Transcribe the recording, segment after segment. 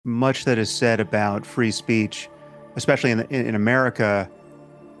much that is said about free speech, especially in America,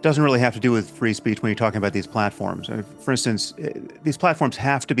 doesn't really have to do with free speech when you're talking about these platforms. For instance, these platforms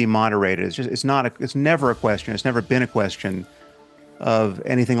have to be moderated. It's never a question. It's never been a question of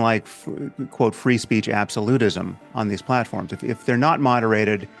anything like, quote, free speech absolutism on these platforms. If they're not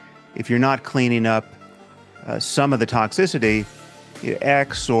moderated, if you're not cleaning up some of the toxicity,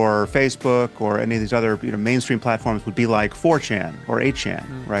 X or Facebook or any of these other mainstream platforms would be like 4chan or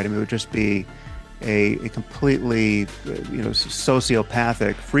 8chan, right? I mean, it would just be a completely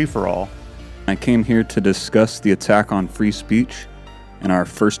sociopathic free-for-all. I came here to discuss the attack on free speech and our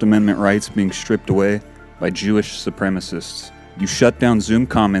First Amendment rights being stripped away by Jewish supremacists. You shut down Zoom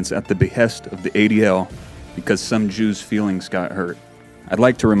comments at the behest of the ADL because some Jews' feelings got hurt. I'd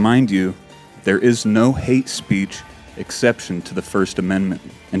like to remind you there is no hate speech exception to the First Amendment,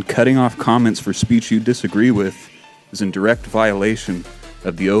 and cutting off comments for speech you disagree with is in direct violation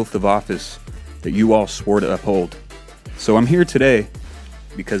of the oath of office that you all swore to uphold. So I'm here today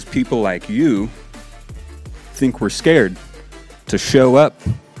because people like you think we're scared to show up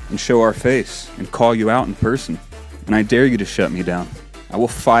and show our face and call you out in person. And I dare you to shut me down. I will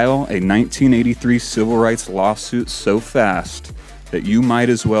file a 1983 civil rights lawsuit so fast that you might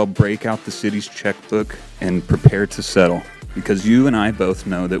as well break out the city's checkbook and prepare to settle, because you and I both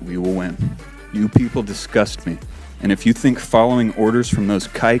know that we will win. You people disgust me. And if you think following orders from those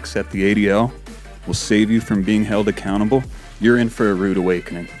kikes at the ADL will save you from being held accountable, you're in for a rude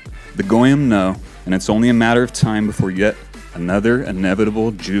awakening. The Goyim know, and it's only a matter of time before yet another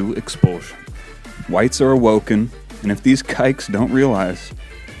inevitable Jew expulsion. Whites are awoken, and if these kikes don't realize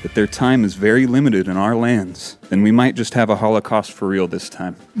that their time is very limited in our lands, then we might just have a Holocaust for real this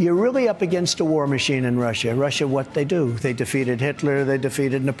time. You're really up against a war machine in Russia. Russia, what they do? They defeated Hitler, they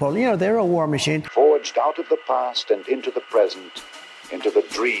defeated Napoleon. They're a war machine. Forged out of the past and into the present, into the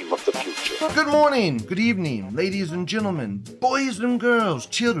dream of the future. Good morning, good evening, ladies and gentlemen, boys and girls,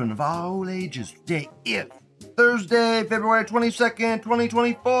 children of all ages. Today is Thursday, February 22nd,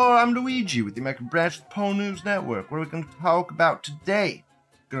 2024. I'm Luigi with the American branch of the Pole News Network. What are we going to talk about today?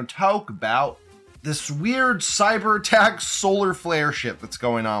 We're going to talk about this weird cyber attack solar flare shit that's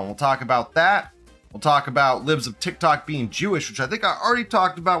going on. We'll talk about that. We'll talk about libs of TikTok being Jewish, which I think I already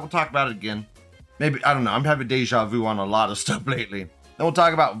talked about. We'll talk about it again. Maybe, I don't know. I'm having deja vu on a lot of stuff lately. Then we'll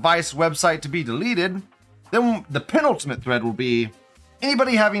talk about Vice website to be deleted. Then the penultimate thread will be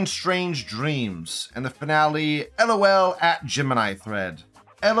anybody having strange dreams. And the finale, LOL at Gemini thread.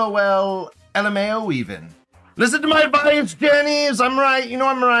 LOL, LMAO even. Listen to my advice, Jannies. I'm right. You know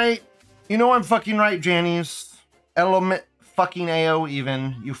I'm right. You know I'm fucking right, Jannies. Element fucking AO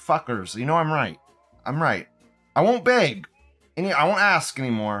even. You fuckers. You know I'm right. I'm right. I won't beg. I won't ask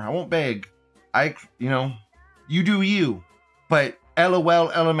anymore. I won't beg. You do you. But LOL,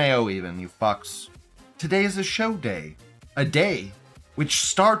 LMAO even, you fucks. Today is a show day. A day which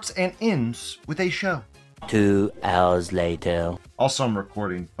starts and ends with a show. 2 hours later. Also, I'm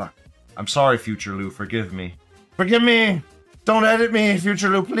recording. Fuck. I'm sorry, Future Lou. Forgive me. Forgive me. Don't edit me, Future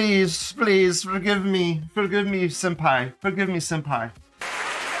Lou. Please. Please. Forgive me. Forgive me, senpai. Forgive me, senpai.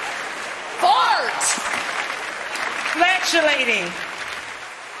 Fart! Flatulating.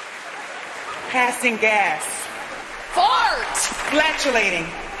 Passing gas. Fart! Flatulating.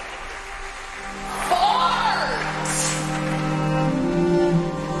 Fart!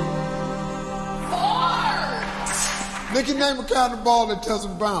 Fart! Nicky, name a kind of ball that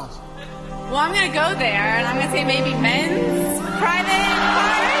doesn't bounce. Well, I'm going to go there, and I'm going to say maybe men's private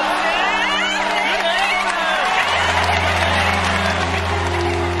parts.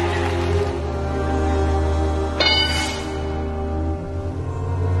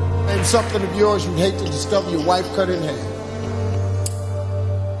 Name something of yours you'd hate to discover your wife cut in half.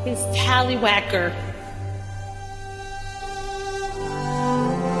 His tallywhacker.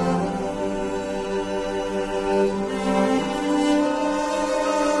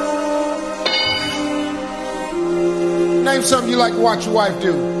 Name something you like to watch your wife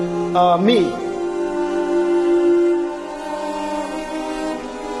do. Me.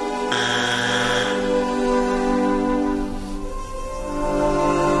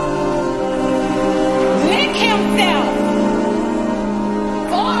 Lick himself.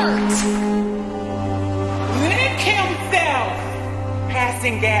 Fart. Lick himself.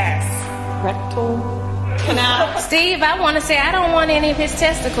 Passing gas. Rectal canal. Steve, I want to say I don't want any of his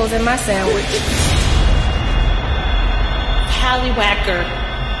testicles in my sandwich. Tallywhacker.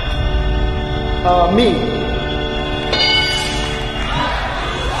 Me.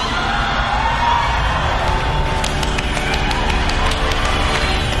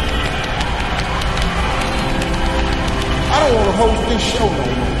 I don't want to host this show no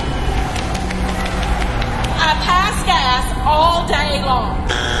more. gas all day long.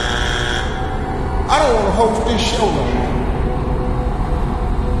 I don't want to host this show no more.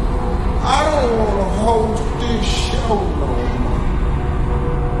 I don't want to host this show no more.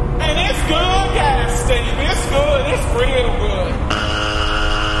 And it's good gas, Steve. It's good. It's real good.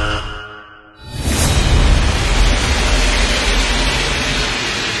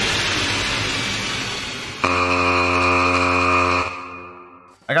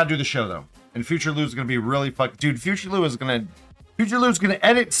 I gotta do the show though, and Future Lou's gonna be really dude. Future Lou's gonna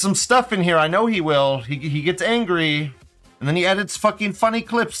edit some stuff in here. I know he will. He gets angry, and then he edits fucking funny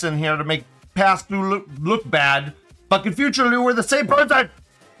clips in here to make past Lou look bad. Fucking Future Lou, we're the same person.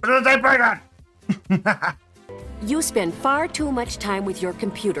 We're the same person. You spend far too much time with your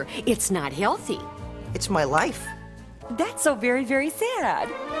computer. It's not healthy. It's my life. That's so very, very sad.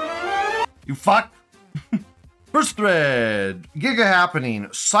 You fuck. First thread, Giga happening,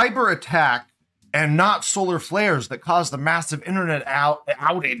 cyber attack and not solar flares that caused the massive internet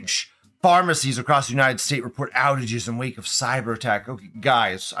outage. Pharmacies across the United States report outages in wake of cyber attack. Okay,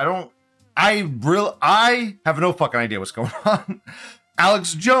 guys, I have no fucking idea what's going on.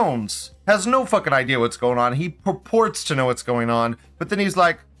 Alex Jones has no fucking idea what's going on. He purports to know what's going on, but then he's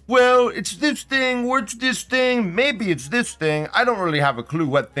like, well, it's this thing, or it's this thing, maybe it's this thing. I don't really have a clue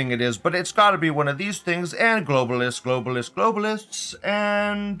what thing it is, but it's got to be one of these things, and globalists,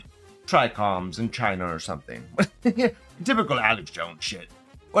 and tricoms in China or something. Typical Alex Jones shit.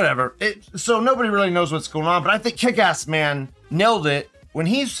 Whatever. So nobody really knows what's going on, but I think Kick-Ass Man nailed it when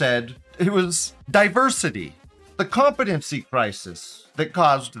he said it was diversity, the competency crisis that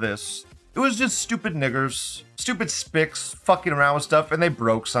caused this. It was just stupid niggers, stupid spics fucking around with stuff, and they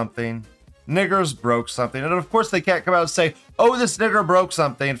broke something. Niggers broke something. And of course they can't come out and say, oh, this nigger broke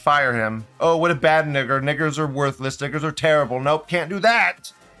something, and fire him. Oh, what a bad nigger. Niggers are worthless. Niggers are terrible. Nope, can't do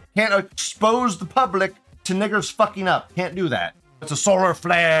that. Can't expose the public to niggers fucking up. Can't do that. It's a solar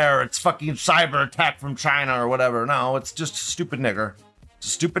flare. It's fucking cyber attack from China or whatever. No, it's just a stupid nigger. It's a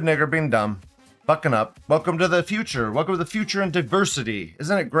stupid nigger being dumb. Fucking up. Welcome to the future. Welcome to the future and diversity.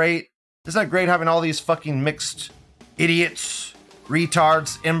 Isn't it great? Isn't that great having all these fucking mixed idiots,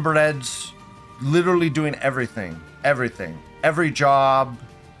 retards, inbreds, literally doing everything, every job,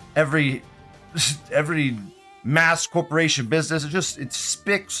 every mass corporation business. It's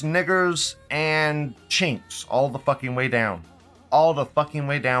spics, niggers, and chinks all the fucking way down, all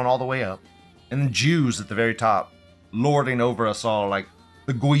the way up, and the Jews at the very top, lording over us all like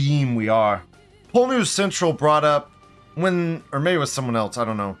the goyim we are. Pol News Central brought up or maybe it was someone else, I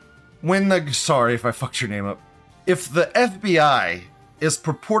don't know. Sorry if I fucked your name up. If the FBI is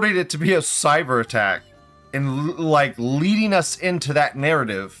purporting it to be a cyber attack and like leading us into that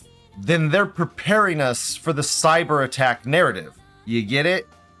narrative, then they're preparing us for the cyber attack narrative. You get it?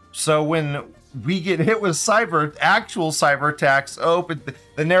 So when we get hit with actual cyber attacks, but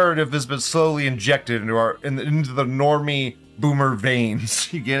the narrative has been slowly injected into the normie boomer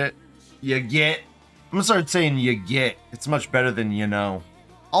veins. You get it? You get? I'm gonna start saying you get. It's much better than you know.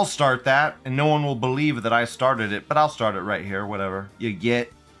 I'll start that, and no one will believe that I started it, but I'll start it right here, whatever. You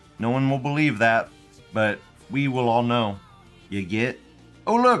get? No one will believe that, but we will all know. You get?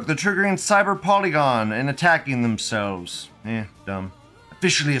 Oh look, they're triggering cyber polygon and attacking themselves. Dumb.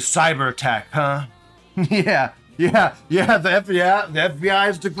 Officially a cyber attack, huh? Yeah, the FBI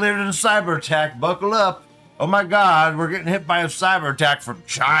has declared it a cyber attack. Buckle up. Oh my God, we're getting hit by a cyber attack from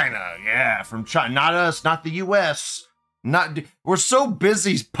China. Yeah, from China. Not us, not the US. We're so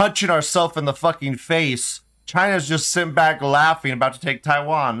busy punching ourselves in the fucking face. China's just sitting back laughing, about to take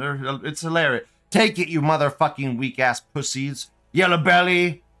Taiwan. It's hilarious. Take it, you motherfucking weak ass pussies. Yellow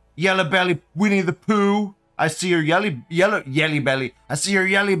belly, Winnie the Pooh. I see your yelly belly. I see your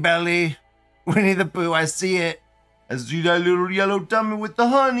yelly belly, Winnie the Pooh. I see it. I see that little yellow dummy with the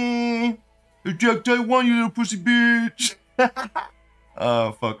honey. Attack Taiwan, you little pussy bitch.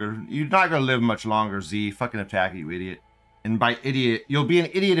 Oh, fucker. You're not gonna live much longer, Z. Fucking attack it, you idiot. And by idiot, you'll be an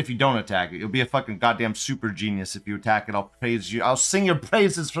idiot if you don't attack it. You'll be a fucking goddamn super genius if you attack it. I'll praise you. I'll sing your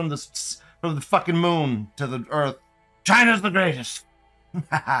praises from the fucking moon to the earth. China's the greatest.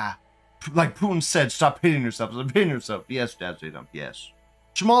 Like Putin said, stop hitting yourself. Stop hitting yourself. Yes, Dad, say dump. Yes.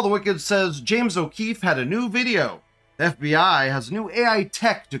 Shamal the Wicked says, James O'Keefe had a new video. The FBI has new AI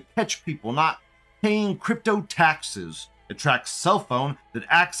tech to catch people not paying crypto taxes. It tracks cell phone that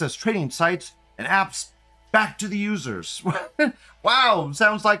access trading sites and apps back to the users. Wow,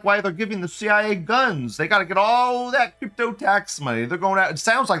 sounds like why they're giving the CIA guns. They got to get all that crypto tax money. They're going out. It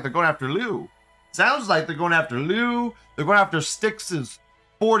sounds like they're going after Lou. Sounds like they're going after Lou. They're going after Styx's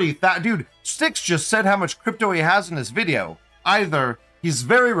 40,000. Dude, Styx just said how much crypto he has in this video. Either he's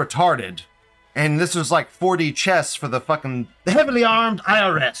very retarded And this was like 4D chess for the heavily armed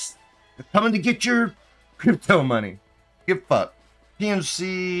IRS. They're coming to get your crypto money. Get fucked.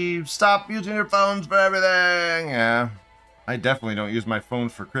 PNC, stop using your phones for everything. Yeah, I definitely don't use my phone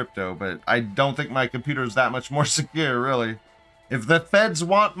for crypto, but I don't think my computer is that much more secure, really. If the feds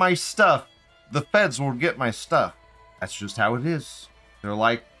want my stuff, the feds will get my stuff. That's just how it is. They're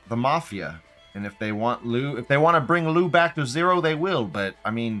like the mafia. And if they want to bring Lou back to zero, they will. But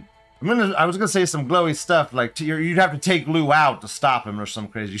I mean, I was gonna say some glowy stuff like you'd have to take Lou out to stop him or some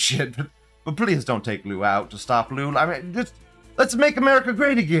crazy shit. But please don't take Lou out to stop Lou. I mean, just let's make America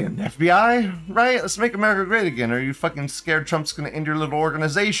great again, FBI. Right? Let's make America great again. Are you fucking scared Trump's gonna end your little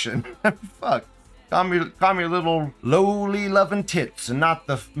organization? Fuck. Calm your little lowly loving tits, and not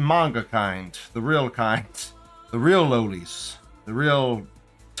the manga kind, the real kind, the real lowlies, the real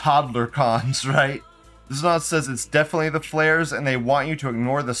toddler cons, right? This not says it's definitely the flares, and they want you to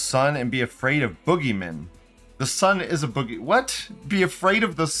ignore the sun and be afraid of boogeymen. The sun is a boogie. What? Be afraid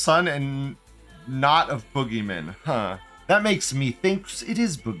of the sun and not of boogeymen? Huh? That makes me think it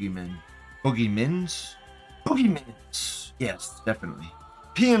is boogeymen. Boogeymens? Boogeymens. Yes, definitely.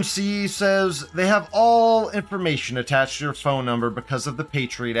 PMC says they have all information attached to your phone number because of the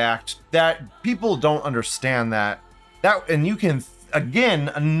Patriot Act. That people don't understand that. And you can,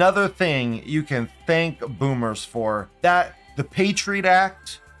 again, another thing you can thank boomers for. That the Patriot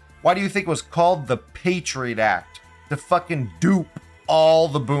Act, why do you think it was called the Patriot Act? To fucking dupe all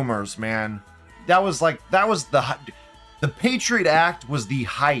the boomers, man. The Patriot Act was the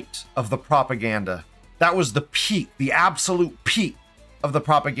height of the propaganda. That was the peak, the absolute peak of the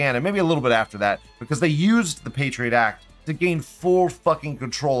propaganda, maybe a little bit after that, because they used the Patriot Act to gain full fucking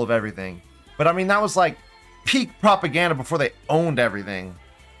control of everything. But I mean, that was like peak propaganda before they owned everything.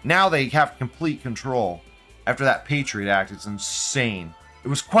 Now they have complete control. After that Patriot Act, it's insane. It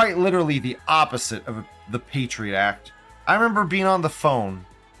was quite literally the opposite of the Patriot Act. I remember being on the phone,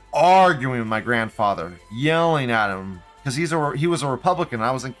 arguing with my grandfather, yelling at him, because he was a Republican, I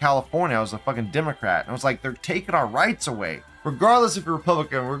was in California, I was a fucking Democrat. And I was like, they're taking our rights away. Regardless if you're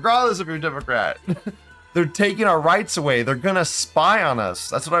Republican, regardless if you're Democrat. They're taking our rights away. They're gonna spy on us.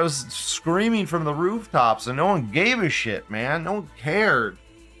 That's what I was screaming from the rooftops, and no one gave a shit, man. No one cared.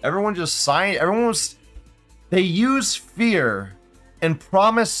 Everyone just signed. They use fear and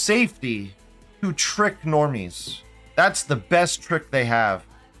promise safety to trick normies. That's the best trick they have.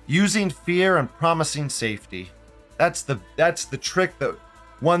 Using fear and promising safety. That's the trick that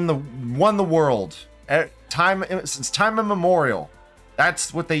won the world. Since time immemorial.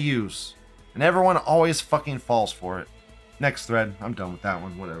 That's what they use. And everyone always fucking falls for it. Next thread. I'm done with that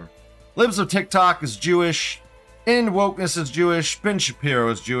one. Whatever. Libs of TikTok is Jewish. End Wokeness is Jewish. Ben Shapiro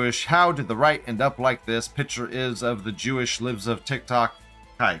is Jewish. How did the right end up like this? Picture is of the Jewish Libs of TikTok.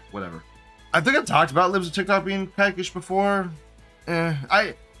 Hi, whatever. I think I talked about Libs of TikTok being kikesh before.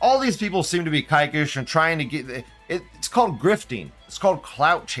 All these people seem to be kikesh and trying to get... It's called grifting. It's called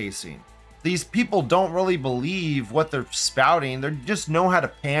clout chasing. These people don't really believe what they're spouting. They just know how to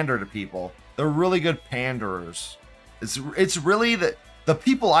pander to people. They're really good panderers. It's really the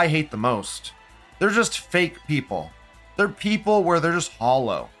people I hate the most. They're just fake people. They're people where they're just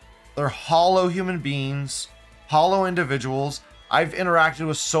hollow. They're hollow human beings, hollow individuals. I've interacted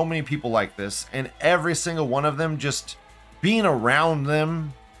with so many people like this, and every single one of them, just being around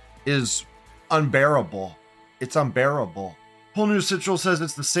them is unbearable. It's unbearable. Whole New Central says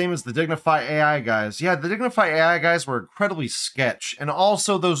it's the same as the Dignify AI guys. Yeah, the Dignify AI guys were incredibly sketch. And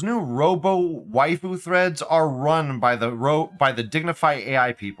also those new Robo Waifu threads are run by the Dignify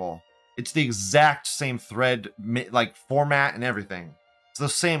AI people. It's the exact same thread, like format and everything. It's the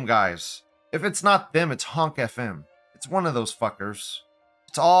same guys. If it's not them, it's Honk FM. It's one of those fuckers.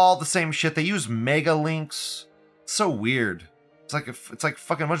 It's all the same shit. They use mega links. It's so weird. It's like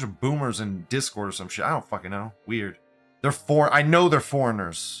fucking a bunch of boomers in Discord or some shit. I don't fucking know. Weird. I know they're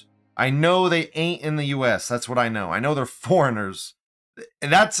foreigners. I know they ain't in the US. That's what I know. I know they're foreigners.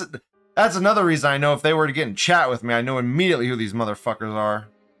 And that's another reason I know if they were to get in chat with me, I know immediately who these motherfuckers are.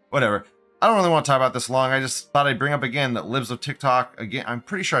 Whatever. I don't really want to talk about this long. I just thought I'd bring up again that Libs of TikTok, again, I'm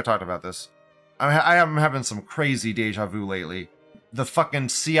pretty sure I talked about this. I am having some crazy deja vu lately. The fucking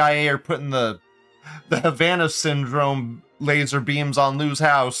CIA are putting the Havana syndrome laser beams on Lou's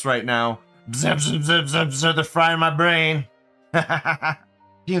house right now. Zip, zip, zip, zip, zip, they're frying my brain.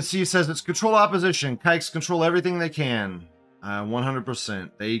 PNC says it's control opposition. Kikes control everything they can.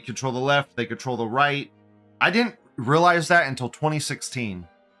 100%. They control the left, they control the right. I didn't realize that until 2016.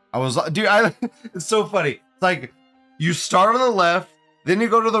 It's so funny. It's like, you start on the left, then you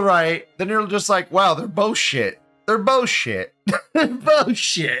go to the right, then you're just like, wow, they're both shit. They're both shit. They're both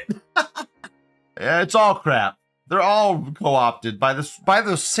shit. It's all crap. They're all co-opted by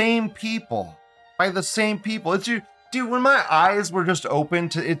the same people. It's you, dude. When my eyes were just open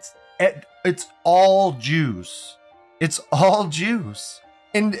to it's all Jews. It's all Jews.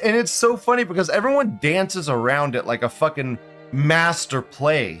 And it's so funny because everyone dances around it like a fucking master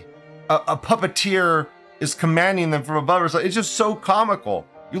play. A puppeteer is commanding them from above. It's just so comical.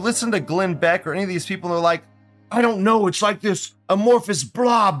 You listen to Glenn Beck or any of these people, and they're like, I don't know, it's like this amorphous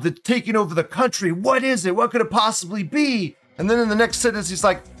blob that's taking over the country. What is it? What could it possibly be? And then in the next sentence, he's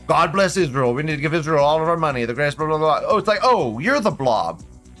like, God bless Israel. We need to give Israel all of our money. The greatest blah, blah, blah. Oh, it's like, oh, you're the blob.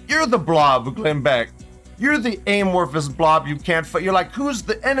 You're the blob, Glenn Beck. You're the amorphous blob you can't fight. You're like, who's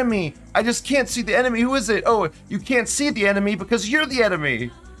the enemy? I just can't see the enemy. Who is it? Oh, you can't see the enemy because you're the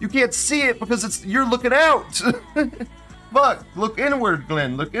enemy. You can't see it because you're looking out. Fuck, look inward,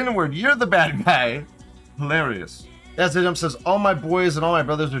 Glenn. Look inward. You're the bad guy. Hilarious. As Idem says, all my boys and all my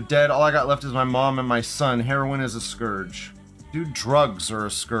brothers are dead. All I got left is my mom and my son. Heroin is a scourge. Dude, drugs are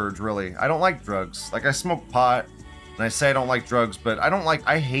a scourge, really. I don't like drugs. Like, I smoke pot, and I say I don't like drugs, but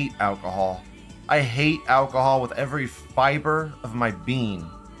I hate alcohol. I hate alcohol with every fiber of my being.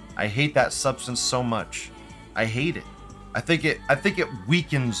 I hate that substance so much. I hate it. I think it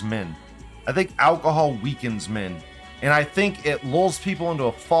weakens men. I think alcohol weakens men. And I think it lulls people into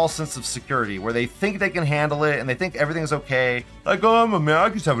a false sense of security where they think they can handle it and they think everything's okay. Like, oh, I'm a man, I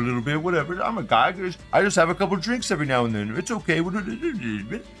just have a little bit, whatever. I'm a guy, I just have a couple drinks every now and then. It's okay.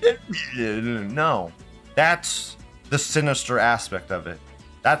 No, that's the sinister aspect of it.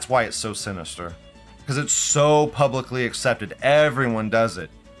 That's why it's so sinister. Because it's so publicly accepted. Everyone does it.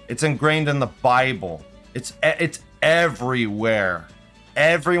 It's ingrained in the Bible. It's everywhere.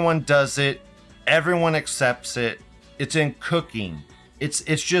 Everyone does it. Everyone accepts it. It's in cooking. It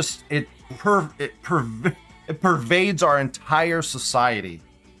pervades our entire society.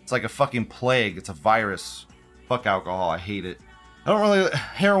 It's like a fucking plague. It's a virus. Fuck alcohol. I hate it.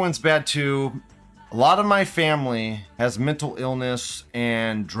 Heroin's bad too. A lot of my family has mental illness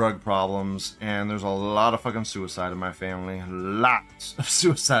and drug problems, and there's a lot of fucking suicide in my family. Lots of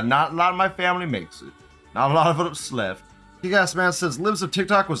suicide. Not a lot of my family makes it. Not a lot of it's left. Kick-Ass Man says, Libs of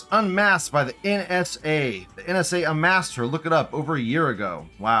TikTok was unmasked by the NSA. The NSA unmasked her. Look it up. Over a year ago.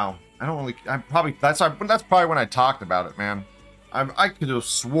 Wow. That's probably when I talked about it, man. I could have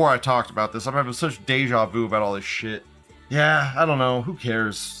swore I talked about this. I'm having such deja vu about all this shit. Yeah, I don't know. Who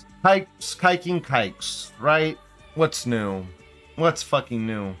cares? Kikes, right? What's new? What's fucking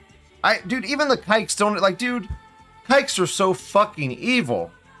new? Dude, even the kikes don't, like, dude, kikes are so fucking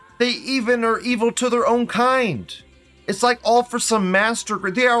evil. They even are evil to their own kind. It's like all for some master.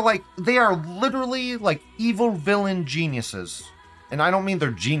 They are literally like evil villain geniuses. And I don't mean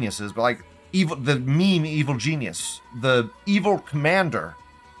they're geniuses, but like the meme evil genius, the evil commander,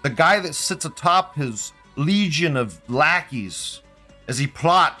 the guy that sits atop his legion of lackeys as he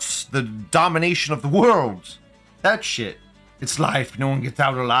plots the domination of the world. That shit. It's life. No one gets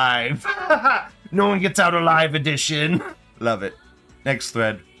out alive. No one gets out alive edition. Love it. Next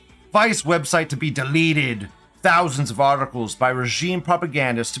thread. Vice website to be deleted. Thousands of articles by regime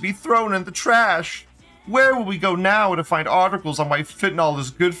propagandists to be thrown in the trash. Where will we go now to find articles on why fentanyl is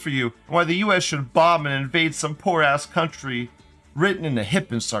good for you and why the US should bomb and invade some poor-ass country? Written in a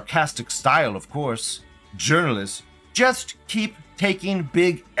hip and sarcastic style, of course. Journalists, just keep taking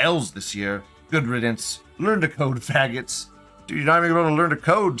big L's this year. Good riddance. Learn to code, faggots. Dude, you're not even going to learn to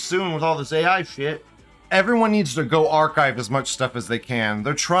code soon with all this AI shit. Everyone needs to go archive as much stuff as they can.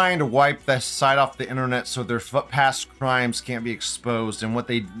 They're trying to wipe this site off the internet so their past crimes can't be exposed. And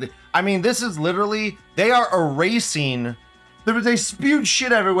this is literally, they are erasing, they spewed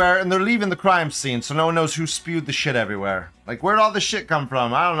shit everywhere and they're leaving the crime scene so no one knows who spewed the shit everywhere. Like, where'd all this shit come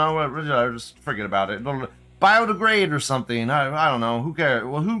from? I don't know, just forget about it. Biodegrade or something, I don't know, who cares?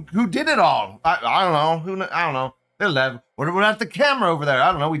 Well, who did it all? I don't know, I don't know. They left. What at the camera over there?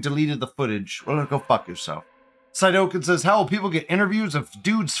 I don't know. We deleted the footage. Well, go fuck yourself. Sidokin says, how will people get interviews of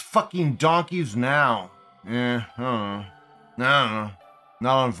dudes fucking donkeys now? I don't know.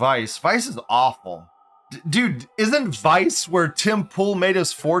 Not on Vice. Vice is awful. Dude, isn't Vice where Tim Pool made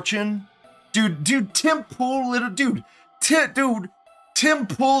his fortune? Dude, Tim Pool, Tim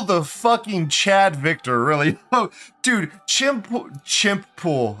Pool the fucking Chad Victor, really? Oh, dude, Chimp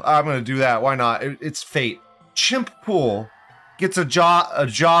Pool. I'm gonna do that. Why not? It's fate. Chimp Pool gets a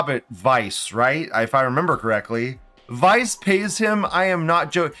job at Vice, right? If I remember correctly. Vice pays him, I am not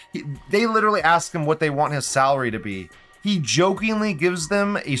joking. They literally ask him what they want his salary to be. He jokingly gives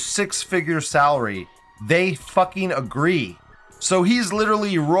them a 6-figure salary. They fucking agree. So he's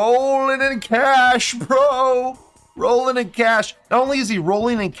literally rolling in cash, bro. Rolling in cash. Not only is he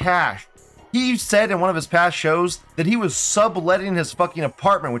rolling in cash, He said in one of his past shows that he was subletting his fucking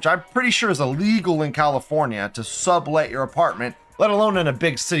apartment, which I'm pretty sure is illegal in California to sublet your apartment, let alone in a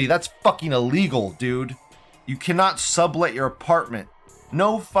big city. That's fucking illegal, dude. You cannot sublet your apartment.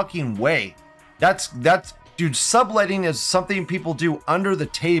 No fucking way. That's dude, subletting is something people do under the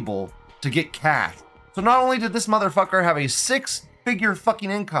table to get cash. So not only did this motherfucker have a 6-figure fucking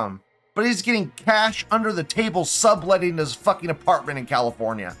income, but he's getting cash under the table subletting his fucking apartment in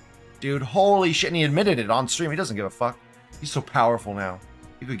California. Dude, holy shit. And he admitted it on stream. He doesn't give a fuck. He's so powerful now.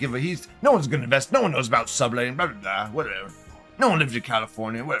 He could give a, no one's gonna invest. No one knows about subletting, blah, blah, blah, whatever. No one lives in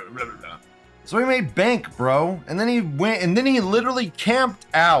California, whatever, blah, blah, blah. So he made bank, bro. And then he went, and then he literally camped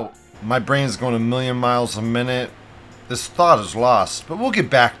out. My brain's going a million miles a minute. This thought is lost, but we'll get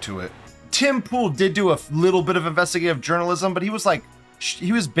back to it. Tim Pool did do a little bit of investigative journalism, but he was like,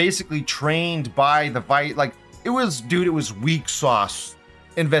 he was basically trained by the like, it was weak sauce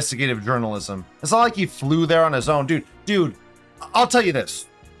investigative journalism. It's not like he flew there on his own. Dude, I'll tell you this.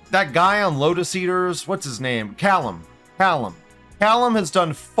 That guy on Lotus Eaters, what's his name? Callum has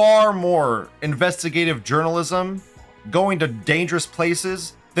done far more investigative journalism, going to dangerous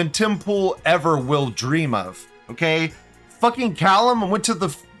places, than Tim Pool ever will dream of, okay? Fucking Callum went to the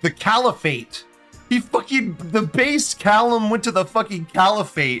Caliphate. The base Callum went to the fucking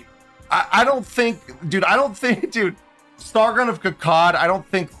Caliphate. I don't think, dude, Stargun of Kakad, I don't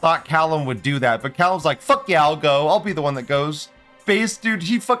think thought Callum would do that, but Callum's like, fuck yeah, I'll go. I'll be the one that goes. Base, dude,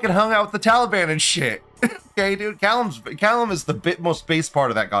 he fucking hung out with the Taliban and shit. Okay, dude, Callum is the most base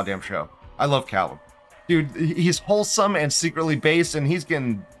part of that goddamn show. I love Callum. Dude, he's wholesome and secretly base, and he's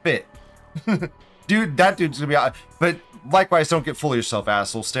getting fit. Dude, that dude's gonna be out. But likewise, don't get full of yourself,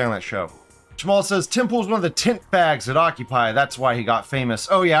 asshole. Stay on that show. Jamal says, Tim Pool's one of the tent fags at Occupy. That's why he got famous.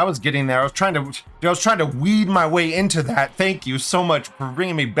 Oh yeah, I was getting there. I was trying to weed my way into that. Thank you so much for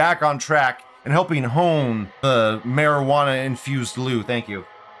bringing me back on track and helping hone the marijuana-infused loo. Thank you.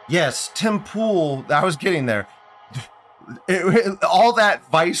 Yes, Tim Pool, I was getting there. All that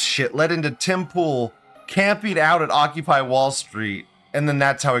Vice shit led into Tim Pool camping out at Occupy Wall Street, and then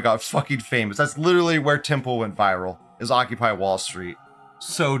that's how he got fucking famous. That's literally where Tim Pool went viral, is Occupy Wall Street.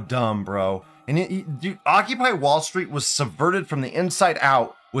 So dumb, bro. And dude, Occupy Wall Street was subverted from the inside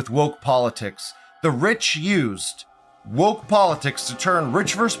out with woke politics. The rich used woke politics to turn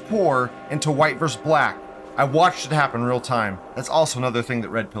rich versus poor into white versus black. I watched it happen real time. That's also another thing that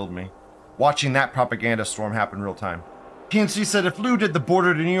red pilled me. Watching that propaganda storm happen real time. PNC said if Lou did the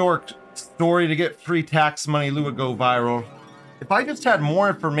border to New York story to get free tax money, Lou would go viral. If I just had more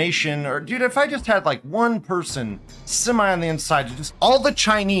information, or dude, if I just had like one person semi on the inside, just all the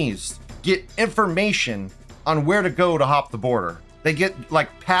Chinese get information on where to go to hop the border. They get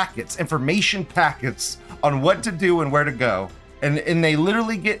like packets, information packets on what to do and where to go. And they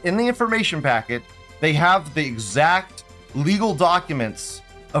literally get in the information packet, they have the exact legal documents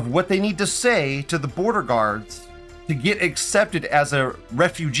of what they need to say to the border guards to get accepted as a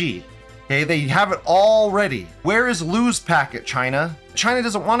refugee. Okay, they have it all ready. Where is Lou's packet, China? China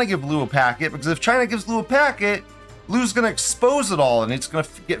doesn't want to give Lou a packet because if China gives Lou a packet, Lou's gonna expose it all and it's gonna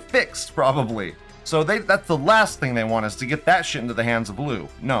get fixed probably. So that's the last thing they want is to get that shit into the hands of Lou.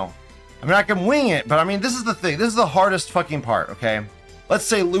 No. I mean, I can wing it, but I mean, this is the thing. This is the hardest fucking part, okay? Let's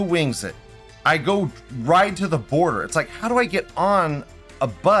say Lou wings it. I go ride to the border. It's like, how do I get on a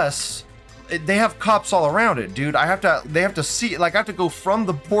bus? They have cops all around it, dude. They have to see, like, I have to go from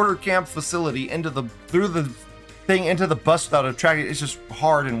the border camp facility through the thing into the bus without a track. It's just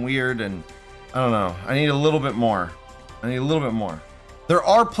hard and weird, and I don't know. I need a little bit more. There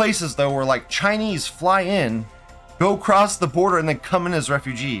are places though where like Chinese fly in, go across the border, and then come in as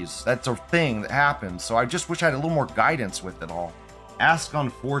refugees. That's a thing that happens. So I just wish I had a little more guidance with it all. Ask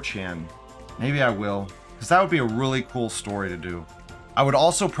on 4chan. Maybe I will, because that would be a really cool story to do. I would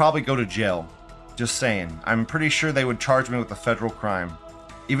also probably go to jail. Just saying. I'm pretty sure they would charge me with a federal crime.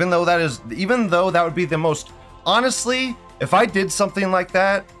 Even though that would be the most, honestly, if I did something like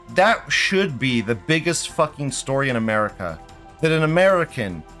that, that should be the biggest fucking story in America. That an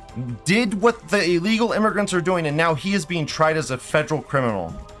American did what the illegal immigrants are doing, and now he is being tried as a federal criminal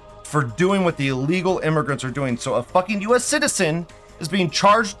for doing what the illegal immigrants are doing. So a fucking US citizen is being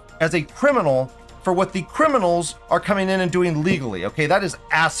charged as a criminal for what the criminals are coming in and doing legally. Okay, that is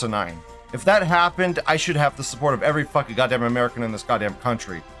asinine. If that happened, I should have the support of every fucking goddamn American in this goddamn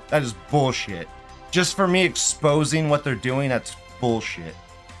country. That is bullshit. Just for me exposing what they're doing, that's bullshit.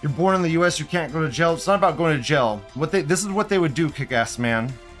 You're born in the US, you can't go to jail. It's not about going to jail. This is what they would do, kick-ass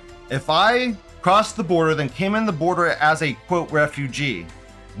man. If I crossed the border, then came in the border as a, quote, refugee,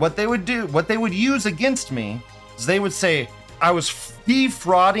 what they would use against me is they would say, I was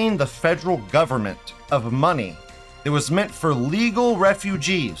defrauding the federal government of money that was meant for legal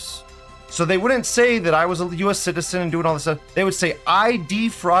refugees. So they wouldn't say that I was a U.S. citizen and doing all this stuff. They would say I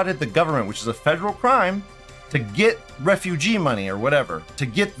defrauded the government, which is a federal crime, to get refugee money or whatever, to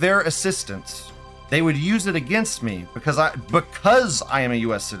get their assistance. They would use it against me because I am a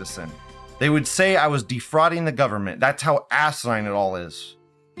U.S. citizen. They would say I was defrauding the government. That's how asinine it all is.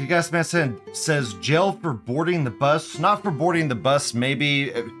 You guys, man, says jail for boarding the bus. Not for boarding the bus,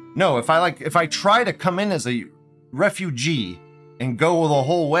 maybe. No, if I try to come in as a refugee and go the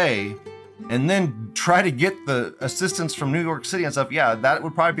whole way, and then try to get the assistance from New York City and stuff, yeah, that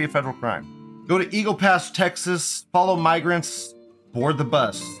would probably be a federal crime. Go to Eagle Pass, Texas, follow migrants, board the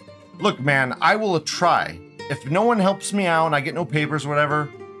bus. Look, man, I will try. If no one helps me out and I get no papers or whatever,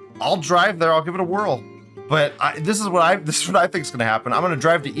 I'll drive there, I'll give it a whirl. But this is what I think is gonna happen. I'm gonna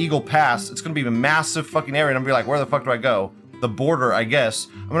drive to Eagle Pass. It's gonna be a massive fucking area, and I'm gonna be like, where the fuck do I go? The border, I guess.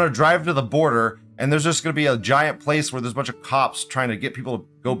 I'm gonna drive to the border, and there's just gonna be a giant place where there's a bunch of cops trying to get people to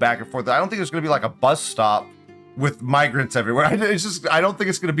go back and forth. I don't think there's gonna be like a bus stop with migrants everywhere. I don't think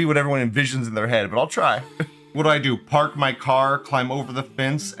it's gonna be what everyone envisions in their head, but I'll try. What do? Park my car, climb over the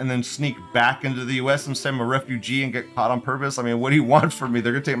fence, and then sneak back into the US and say I'm a refugee and get caught on purpose? I mean, what do you want from me?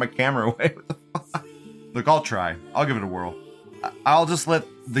 They're gonna take my camera away. What the fuck? Look, I'll try. I'll give it a whirl. I'll just let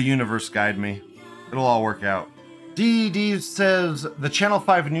the universe guide me. It'll all work out. DD says the Channel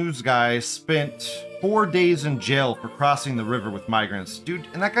 5 news guy spent 4 days in jail for crossing the river with migrants. Dude,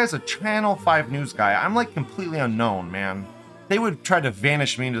 and that guy's a Channel 5 news guy. I'm like completely unknown, man. They would try to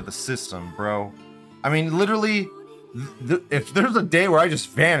vanish me into the system, bro. I mean, literally, if there's a day where I just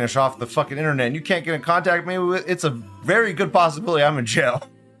vanish off the fucking internet and you can't get in contact with me, it's a very good possibility I'm in jail.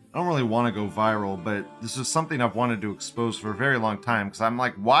 I don't really want to go viral, but this is something I've wanted to expose for a very long time, because I'm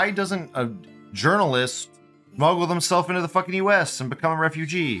like, why doesn't a journalist smuggle themselves into the fucking US and become a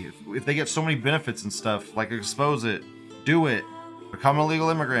refugee? If they get so many benefits and stuff, like expose it, do it, become a legal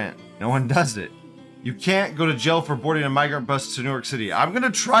immigrant. No one does it. You can't go to jail for boarding a migrant bus to New York City. I'm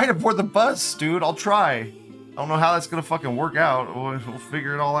gonna try to board the bus, dude. I'll try. I don't know how that's gonna fucking work out. We'll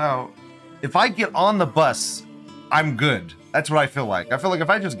figure it all out. If I get on the bus, I'm good. That's what I feel like. I feel like if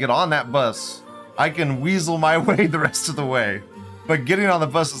I just get on that bus, I can weasel my way the rest of the way. But getting on the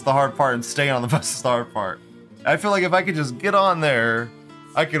bus is the hard part, and staying on the bus is the hard part. I feel like if I could just get on there,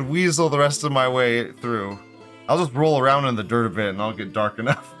 I could weasel the rest of my way through. I'll just roll around in the dirt a bit and I'll get dark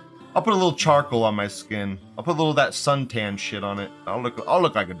enough. I'll put a little charcoal on my skin. I'll put a little of that suntan shit on it. I'll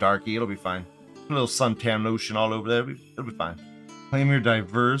look like a darkie. It'll be fine. Put a little suntan lotion all over there. It'll be fine. Claim you're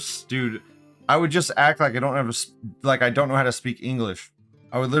diverse, dude. I would just act like I don't know how to speak English.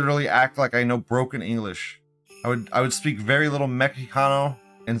 I would literally act like I know broken English. I would speak very little Mexicano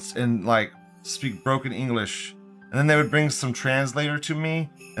and like speak broken English. And then they would bring some translator to me,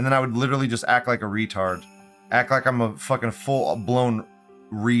 and then I would literally just act like a retard. Act like I'm a fucking full-blown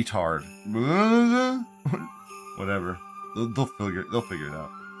retard. Whatever. They'll figure it out.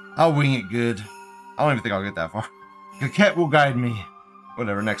 I'll wing it good. I don't even think I'll get that far. The cat will guide me.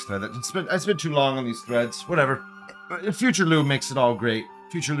 Whatever, next thread. I spent too long on these threads. Whatever. Future Lou makes it all great.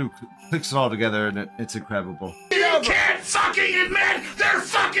 Future Lou clicks it all together, and it's incredible. You can't fucking admit they're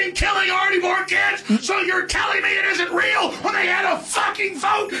fucking killing already more kids, so you're telling me it isn't real when they had a fucking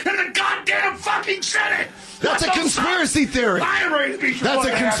vote in the goddamn fucking Senate? That's a conspiracy theory. I am ready to be That's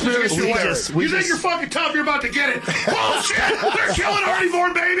a conspiracy theory. You think you're fucking tough, you're about to get it. Bullshit! They're killing already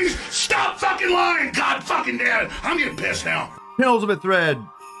born babies! Stop fucking lying! God fucking damn it! I'm getting pissed now. Penultimate thread.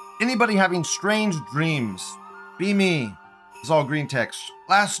 Anybody having strange dreams? Be me. It's all green text.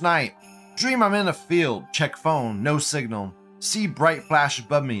 Last night, dream I'm in a field. Check phone, no signal. See bright flash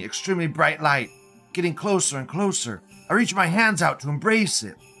above me, extremely bright light. Getting closer and closer. I reach my hands out to embrace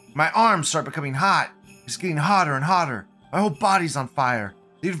it. My arms start becoming hot. It's getting hotter and hotter. My whole body's on fire.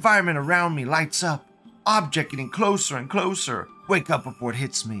 The environment around me lights up. Object getting closer and closer. Wake up before it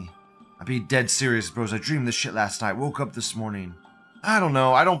hits me. I be dead serious, bros. I dreamed this shit last night. Woke up this morning. I don't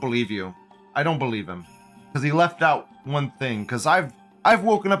know. I don't believe you. I don't believe him. Because he left out one thing. Because I've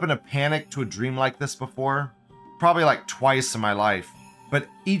woken up in a panic to a dream like this before. Probably like twice in my life. But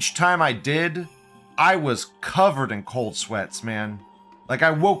each time I did, I was covered in cold sweats, man. Like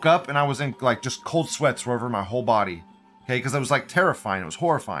I woke up and I was in like just cold sweats all over my whole body. Okay, because it was like terrifying. It was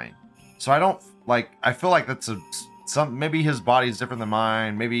horrifying. So I feel like that's maybe his body's different than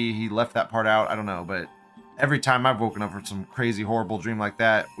mine. Maybe he left that part out. I don't know. But every time I've woken up from some crazy, horrible dream like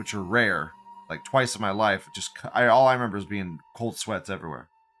that, which are rare, like twice in my life, all I remember is being cold sweats everywhere.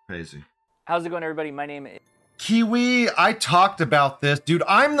 Crazy. How's it going, everybody? My name is... Kiwi, I talked about this. Dude,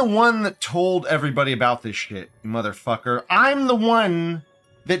 I'm the one that told everybody about this shit, motherfucker. I'm the one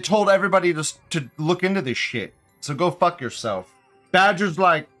that told everybody to look into this shit. So go fuck yourself. Badger's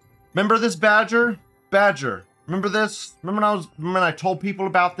like, remember this, Badger? Badger, remember this? Remember when I told people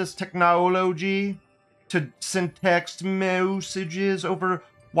about this technology to send text messages over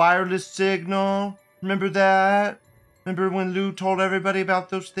wireless signal? Remember that? Remember when Lou told everybody about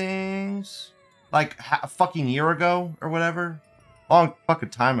those things? Like a fucking year ago or whatever? Long fucking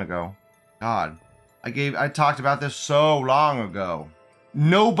time ago. God. I talked about this so long ago.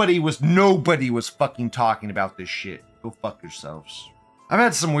 Nobody was fucking talking about this shit. Go fuck yourselves. I've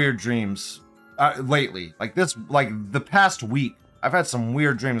had some weird dreams lately. Like the past week. I've had some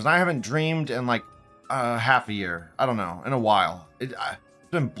weird dreams. And I haven't dreamed in like half a year. I don't know. In a while. It's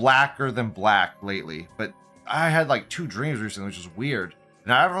been blacker than black lately. But I had like 2 dreams recently, which is weird.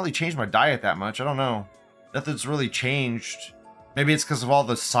 And I haven't really changed my diet that much. I don't know. Nothing's really changed. Maybe it's because of all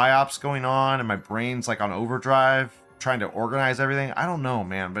the psyops going on and my brain's like on overdrive, trying to organize everything. I don't know,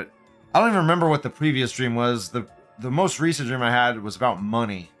 man. But I don't even remember what the previous dream was. The most recent dream I had was about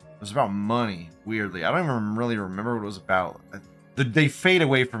money. It was about money, weirdly. I don't even really remember what it was about. They fade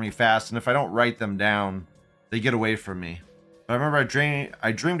away from me fast, and if I don't write them down, they get away from me. But I remember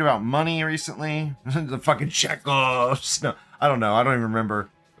I dreamed about money recently. The fucking checkers. No, I don't know. I don't even remember.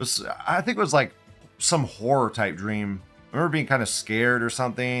 I think it was like some horror type dream. I remember being kind of scared or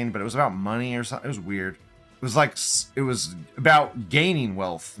something, but it was about money or something. It was weird. It was about gaining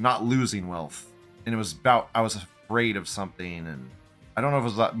wealth, not losing wealth. And it was about, I was afraid of something, and I don't know if it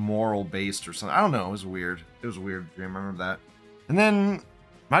was like moral based or something. I don't know. It was weird. It was a weird dream. I remember that. And then it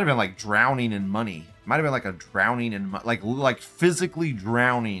might have been like drowning in money. It might have been like a drowning in like physically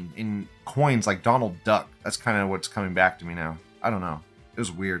drowning in coins like Donald Duck. That's kind of what's coming back to me now. I don't know. It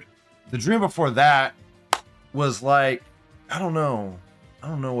was weird. The dream before that was like, I don't know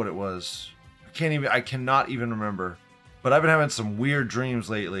what it was. I cannot even remember. But I've been having some weird dreams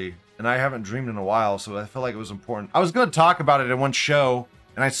lately, and I haven't dreamed in a while, so I felt like it was important. I was going to talk about it in one show,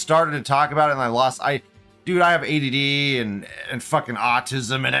 and I started to talk about it, and I lost. Dude, I have ADD and fucking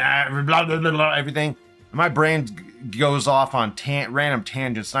autism and blah, blah, blah, blah, everything. And my brain goes off on random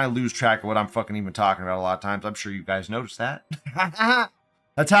tangents, and I lose track of what I'm fucking even talking about a lot of times. I'm sure you guys noticed that.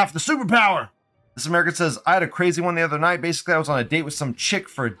 That's half the superpower. This American says, I had a crazy one the other night. Basically, I was on a date with some chick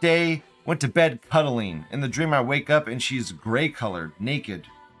for a day, went to bed cuddling. In the dream, I wake up and she's gray colored, naked,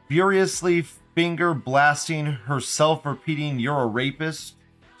 furiously finger blasting herself, repeating, "You're a rapist."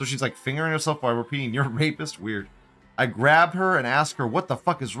 So she's like fingering herself while repeating, "You're a rapist." Weird. I grab her and ask her what the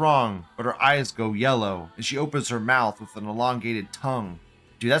fuck is wrong, but her eyes go yellow and she opens her mouth with an elongated tongue.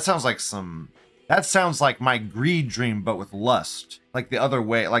 Dude, that sounds like my greed dream, but with lust. Like the other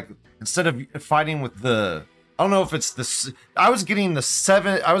way, like instead of fighting with the, I don't know if it's the, I was getting the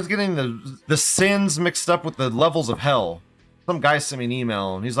sins mixed up with the levels of hell. Some guy sent me an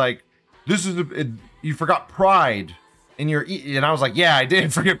email and he's like, you forgot pride in your, and I was like, yeah, I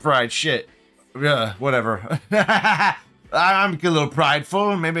did forget pride, shit. Yeah, whatever. I'm a little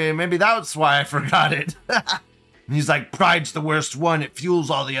prideful. Maybe that's why I forgot it. And he's like, pride's the worst one. It fuels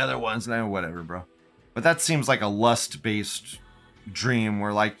all the other ones. And whatever, bro. But that seems like a lust-based dream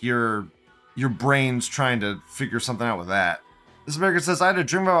where like your brain's trying to figure something out with that. This American says, I had a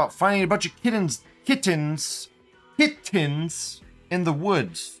dream about finding a bunch of kittens in the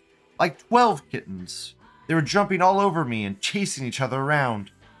woods. Like 12 kittens. They were jumping all over me and chasing each other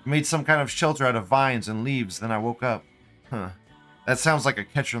around. I made some kind of shelter out of vines and leaves, then I woke up. That sounds like a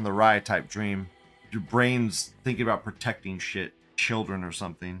Catcher in the Rye type dream. Your brain's thinking about protecting shit, children or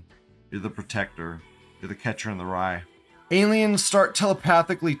something. You're the protector. You're the Catcher in the Rye. Aliens start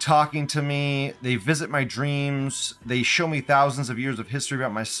telepathically talking to me. They visit my dreams. They show me thousands of years of history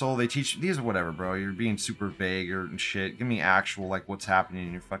about my soul. They teach, these are whatever, bro. You're being super vague and shit. Give me actual, like, what's happening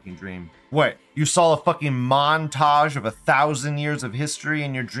in your fucking dream. What? You saw a fucking montage of 1,000 years of history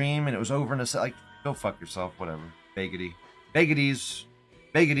in your dream and it was over in a set? Like, go fuck yourself, whatever. Vagity. Vagities.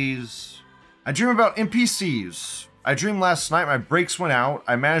 I dream about NPCs. I dreamed last night my brakes went out.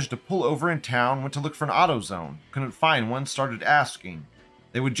 I managed to pull over in town, went to look for an AutoZone. Couldn't find one, started asking.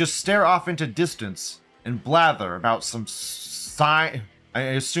 They would just stare off into distance and blather about some I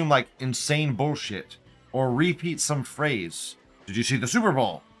assume like insane bullshit. Or repeat some phrase. Did you see the Super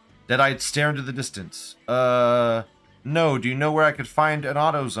Bowl? Dead-eyed stare into the distance. No, do you know where I could find an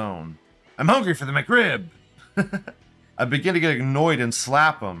AutoZone? I'm hungry for the McRib. I begin to get annoyed and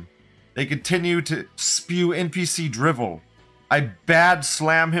slap them. They continue to spew NPC drivel. I bad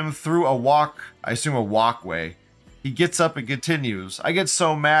slam him through a walkway. He gets up and continues. I get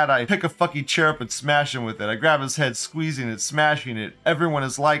so mad, I pick a fucking chair up and smash him with it. I grab his head, squeezing it, smashing it. Everyone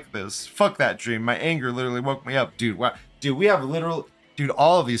is like this. Fuck that dream. My anger literally woke me up. Dude, wow. Dude, we have literal... Dude,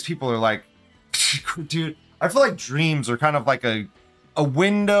 all of these people are like... Dude, I feel like dreams are kind of like a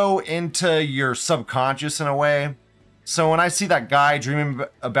window into your subconscious in a way. So when I see that guy dreaming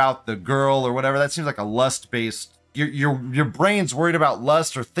about the girl or whatever, that seems like a lust-based... Your brain's worried about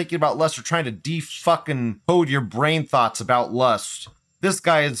lust or thinking about lust or trying to de-fucking code your brain thoughts about lust. This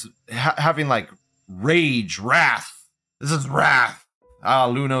guy is having like rage, wrath. This is wrath.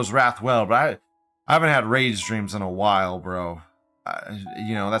 Lou knows wrath well, but I haven't had rage dreams in a while, bro.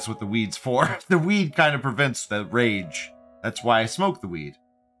 You know, that's what the weed's for. The weed kind of prevents the rage. That's why I smoke the weed.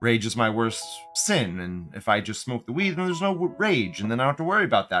 Rage is my worst sin, and if I just smoke the weed, then there's no rage, and then I don't have to worry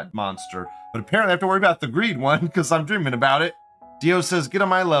about that monster. But apparently I have to worry about the greed one, because I'm dreaming about it. Dio says, get on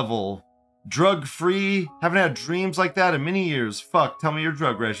my level. Drug-free? Haven't had dreams like that in many years. Fuck, tell me your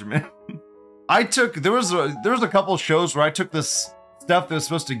drug regimen. There was a couple shows where I took this stuff that was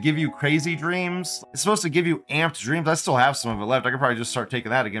supposed to give you crazy dreams. It's supposed to give you amped dreams. I still have some of it left. I could probably just start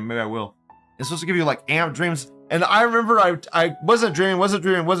taking that again. Maybe I will. It's supposed to give you like amped dreams. And I remember I wasn't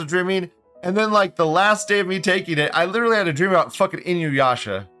dreaming. And then like the last day of me taking it, I literally had a dream about fucking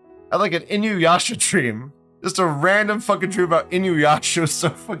Inuyasha. I had like an Inuyasha dream. Just a random fucking dream about Inuyasha. It was so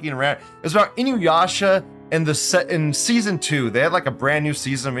fucking random. It was about Inuyasha and the set in season 2. They had like a brand new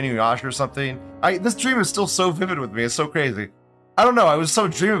season of Inuyasha or something. This dream is still so vivid with me. It's so crazy. I don't know. I was so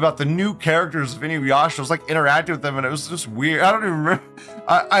dreaming about the new characters of Inuyasha. I was like interacting with them and it was just weird. I don't even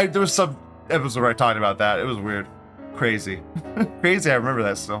remember. There was some episode where I talked about that. It was weird. Crazy. Crazy. I remember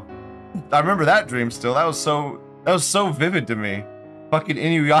that still. I remember that dream still. That was so vivid to me. Fucking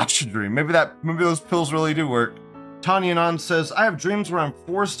Inuyasha dream. Maybe those pills really do work. Tanya Non says, I have dreams where I'm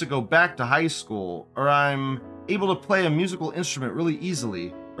forced to go back to high school, or I'm able to play a musical instrument really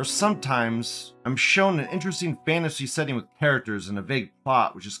easily, or sometimes I'm shown an interesting fantasy setting with characters and a vague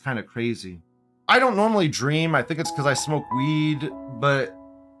plot, which is kind of crazy. I don't normally dream. I think it's because I smoke weed, but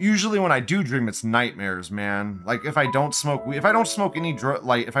usually when I do dream, it's nightmares, man. Like if I don't smoke weed, if I don't smoke any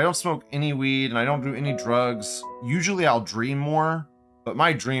weed and I don't do any drugs, usually I'll dream more. But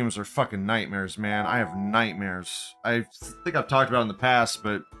my dreams are fucking nightmares, man. I have nightmares. I think I've talked about it in the past,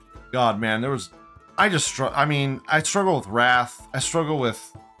 but God, man, I struggle with wrath. I struggle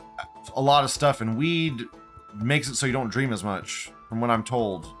with a lot of stuff, and weed makes it so you don't dream as much, from what I'm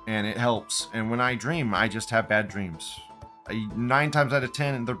told, and it helps. And when I dream, I just have bad dreams. 9 times out of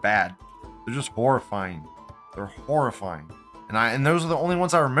 10, they're bad. They're just horrifying. They're horrifying. And those are the only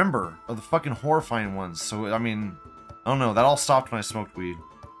ones I remember, are the fucking horrifying ones. So, I mean, I don't know. That all stopped when I smoked weed.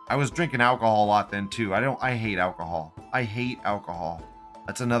 I was drinking alcohol a lot then too. I hate alcohol. I hate alcohol.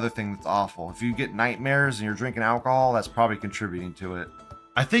 That's another thing that's awful. If you get nightmares and you're drinking alcohol, that's probably contributing to it.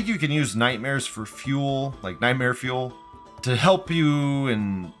 I think you can use nightmares for fuel, like nightmare fuel, to help you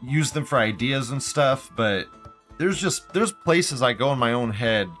and use them for ideas and stuff. But there's places I go in my own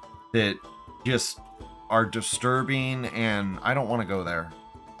head that just are disturbing, and I don't want to go there.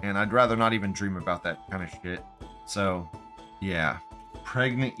 And I'd rather not even dream about that kind of shit. So, yeah.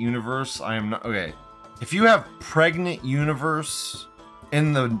 Pregnant universe, I am not... Okay. If you have pregnant universe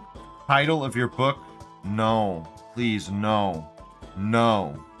in the title of your book, no. Please, no.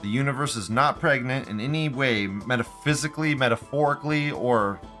 No. The universe is not pregnant in any way, metaphysically, metaphorically,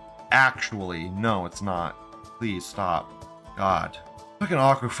 or actually. No, it's not. Please, stop. God. Fucking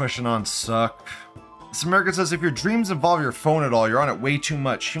awkward question on suck. This American says, if your dreams involve your phone at all, you're on it way too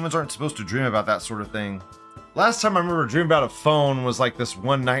much. Humans aren't supposed to dream about that sort of thing. Last time I remember dreaming about a phone was like this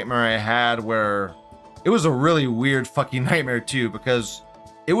one nightmare I had where it was a really weird fucking nightmare too, because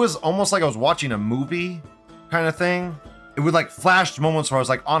it was almost like I was watching a movie kind of thing. It would like flash moments where I was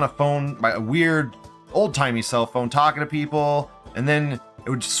like on a phone, by a weird old-timey cell phone, talking to people, and then it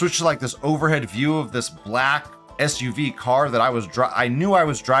would switch to like this overhead view of this black SUV car that I knew I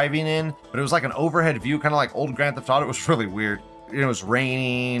was driving in, but it was like an overhead view, kind of like old Grand Theft Auto. It was really weird. It was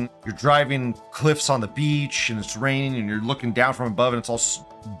raining, you're driving cliffs on the beach and it's raining and you're looking down from above and it's all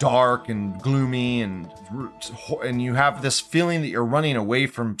dark and gloomy, and you have this feeling that you're running away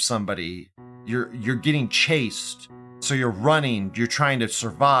from somebody. You're getting chased. So you're running, you're trying to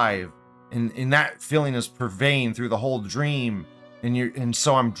survive. And that feeling is pervading through the whole dream. And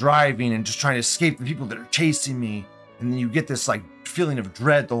so I'm driving and just trying to escape the people that are chasing me. And then you get this like feeling of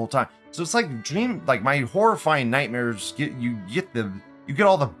dread the whole time. So it's like my horrifying nightmares you get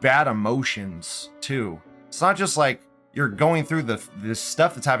all the bad emotions too. It's not just like you're going through this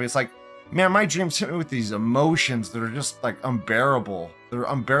stuff that's happening. It's like, man, my dreams hit me with these emotions that are just like unbearable. They're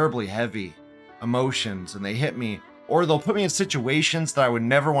unbearably heavy emotions, and they hit me or they'll put me in situations that I would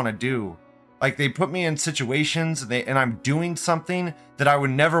never want to do. Like they put me in situations and I'm doing something that I would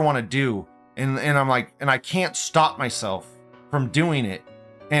never want to do. And I'm like, and I can't stop myself from doing it.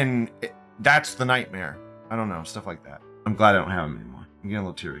 And that's the nightmare. I don't know, stuff like that. I'm glad I don't have them anymore. I'm getting a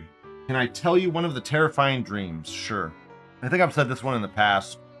little teary. Can I tell you one of the terrifying dreams? Sure. I think I've said this one in the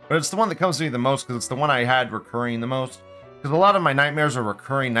past, but it's the one that comes to me the most because it's the one I had recurring the most. Because a lot of my nightmares are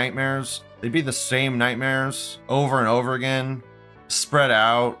recurring nightmares. They'd be the same nightmares over and over again, spread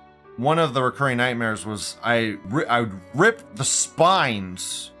out. One of the recurring nightmares was I would rip the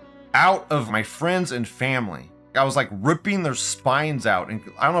spines out of my friends and family. I was like ripping their spines out, and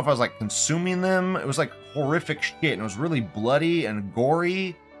I don't know if I was like consuming them. It was like horrific shit, and it was really bloody and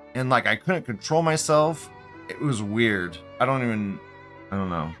gory, and like I couldn't control myself. It was weird. I don't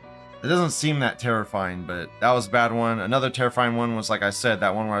know. It doesn't seem that terrifying, but that was a bad one. Another terrifying one was, like I said,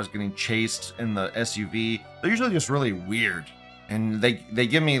 that one where I was getting chased in the SUV. They're usually just really weird, and they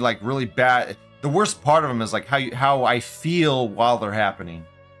give me like really bad. The worst part of them is like how I feel while they're happening,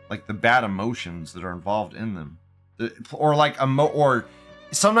 like the bad emotions that are involved in them. Or like or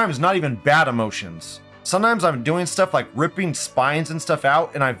sometimes not even bad emotions. Sometimes I'm doing stuff like ripping spines and stuff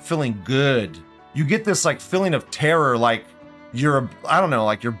out and I'm feeling good. You get this like feeling of terror, like I don't know,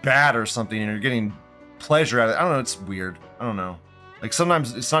 like you're bad or something and you're getting pleasure out of it. I don't know, it's weird. I don't know. Like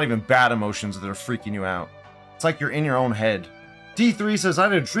sometimes it's not even bad emotions that are freaking you out. It's like you're in your own head. D3 says, I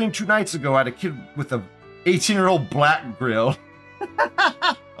had a dream 2 nights ago. I had a kid with a 18-year-old black grill.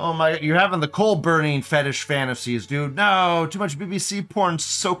 Oh my, you're having the coal burning fetish fantasies, dude. No, too much BBC porn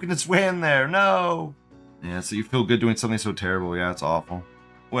soaking its way in there. No. Yeah, so you feel good doing something so terrible. Yeah, it's awful.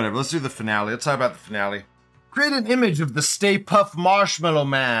 Whatever, let's do the finale. Let's talk about the finale. Create an image of the Stay Puft Marshmallow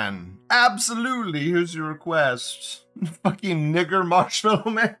Man. Absolutely, here's your request. Fucking nigger marshmallow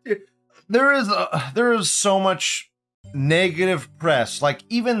man. There is so much negative press. Like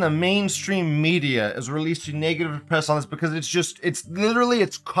even the mainstream media is releasing negative press on this because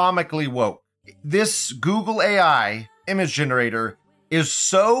it's comically woke. This Google AI image generator is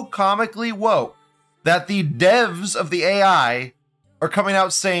so comically woke that the devs of the AI are coming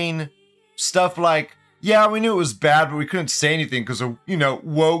out saying stuff like, yeah, we knew it was bad, but we couldn't say anything because of,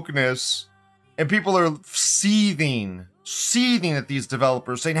 wokeness. And people are seething at these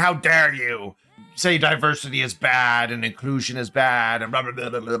developers saying, how dare you say diversity is bad and inclusion is bad and blah, blah, blah,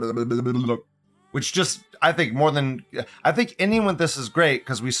 blah, blah, blah, blah, blah. Which just, I think ending with this is great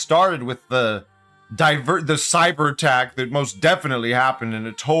because we started with the cyber attack that most definitely happened and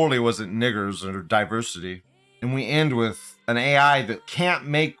it totally wasn't niggers or diversity. And we end with an AI that can't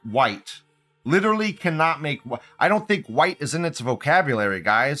make white. Literally cannot make white. I don't think white is in its vocabulary,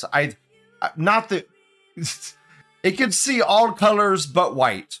 guys. Not that it can see all colors but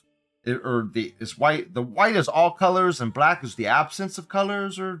white. Is white. The white is all colors and black is the absence of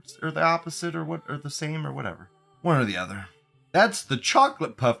colors, or the opposite, or what, or the same, or whatever. One or the other. That's the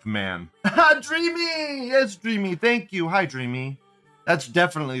chocolate puff man. Dreamy! Yes, Dreamy. Thank you. Hi, Dreamy. That's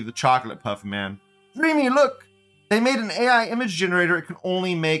definitely the chocolate puff man. Dreamy, look! They made an AI image generator. It can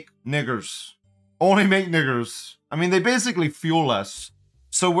only make niggers. Only make niggers. I mean, they basically fuel us.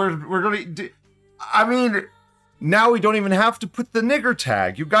 So we're going to... now we don't even have to put the nigger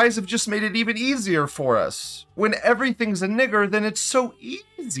tag. You guys have just made it even easier for us. When everything's a nigger, then it's so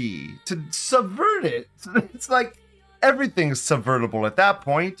easy to subvert it. It's like everything's subvertible at that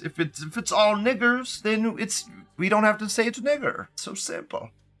point. If it's all niggers, then we don't have to say it's nigger. It's so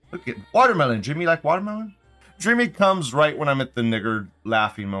simple. Look at watermelon. Dreamy, like watermelon? Dreamy comes right when I'm at the nigger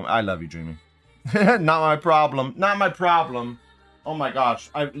laughing moment. I love you, Dreamy. Not my problem. Not my problem. Oh my gosh.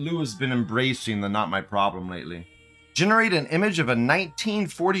 Lou has been embracing the not my problem lately. Generate an image of a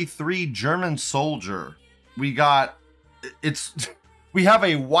 1943 German soldier. We have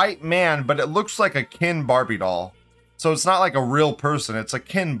a white man, but it looks like a Ken Barbie doll. So it's not like a real person. It's a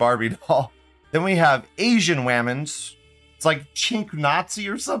Ken Barbie doll. Then we have Asian whammons. It's like Chink Nazi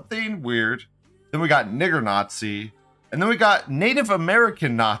or something. Weird. Then we got nigger Nazi. And then we got Native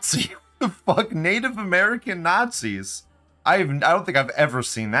American Nazi. What the fuck? Native American Nazis? I don't think I've ever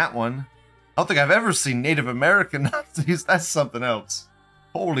seen that one. I don't think I've ever seen Native American Nazis. That's something else.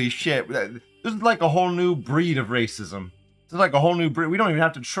 Holy shit. This is like a whole new breed of racism. This is like a whole new breed. We don't even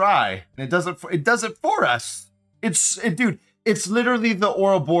have to try. And it does it for us. Dude, it's literally the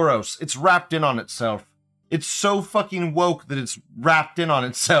Ouroboros. It's wrapped in on itself. It's so fucking woke that it's wrapped in on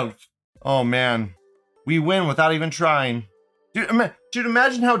itself. Oh man. We win without even trying. Dude,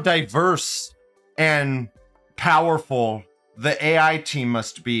 imagine how diverse and powerful the AI team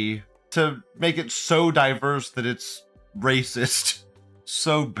must be to make it so diverse that it's racist.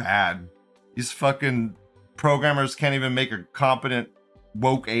 So bad. These fucking programmers can't even make a competent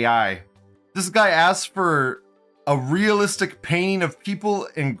woke AI. This guy asked for a realistic painting of people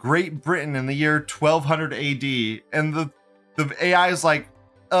in Great Britain in the year 1200 AD, and the AI is like,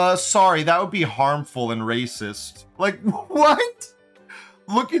 sorry, that would be harmful and racist. Like, what?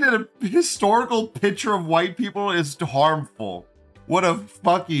 Looking at a historical picture of white people is harmful. What a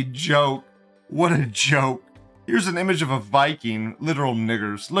fucking joke. What a joke. Here's an image of a Viking, literal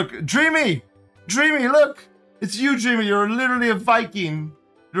niggers. Look, Dreamy! Dreamy, look! It's you, Dreamy. You're literally a Viking.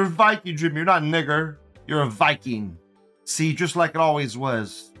 You're a Viking, Dreamy. You're not a nigger. You're a Viking. See, just like it always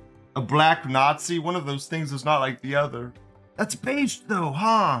was. A black Nazi, one of those things is not like the other. That's based though,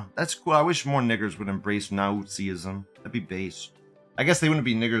 huh? That's cool. I wish more niggers would embrace Nazism. That'd be based. I guess they wouldn't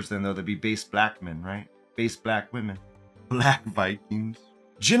be niggers then though. They'd be base black men, right? Base black women. Black Vikings.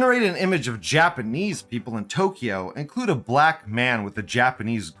 Generate an image of Japanese people in Tokyo. Include a black man with a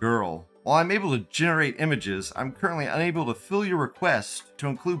Japanese girl. While I'm able to generate images, I'm currently unable to fill your request to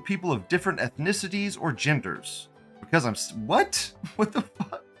include people of different ethnicities or genders. Because I'm... What? What the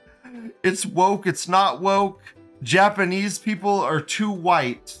fuck? It's woke, it's not woke. Japanese people are too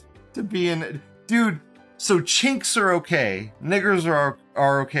white to be in... Dude, so chinks are okay. Niggers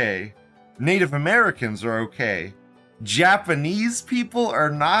are okay. Native Americans are okay. Japanese people are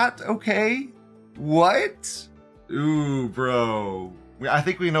not okay? What? Ooh, bro. I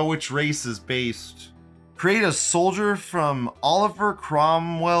think we know which race is based. Create a soldier from Oliver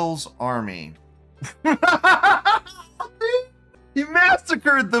Cromwell's army. He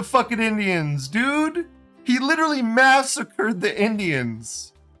massacred the fucking Indians, dude. He literally massacred the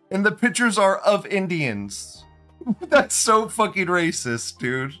Indians. And the pictures are of Indians. That's so fucking racist,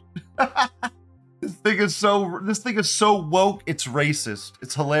 dude. This thing is so woke, it's racist.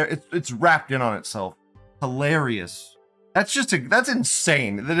 It's hilarious. It's wrapped in on itself. Hilarious. That's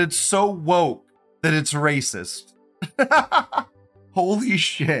insane that it's so woke that it's racist. Holy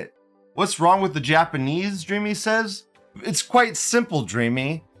shit. What's wrong with the Japanese, Dreamy says? It's quite simple,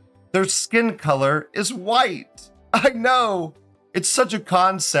 Dreamy. Their skin color is white. I know. It's such a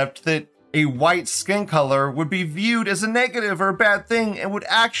concept that a white skin color would be viewed as a negative or a bad thing and would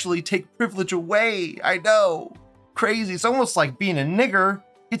actually take privilege away. I know. Crazy. It's almost like being a nigger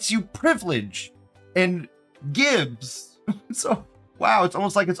gets you privilege and gives. So, wow, it's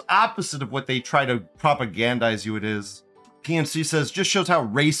almost like it's opposite of what they try to propagandize you it is. PNC says, just shows how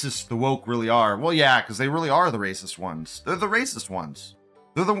racist the woke really are. Well, yeah, because they really are the racist ones. They're the racist ones.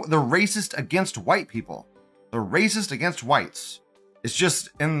 They're racist against white people. They're racist against whites. It's just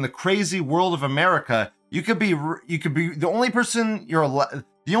in the crazy world of America, you could be the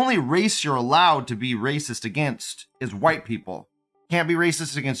only race you're allowed to be racist against is white people. Can't be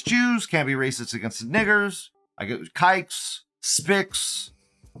racist against Jews, can't be racist against niggers. I get kikes, spics,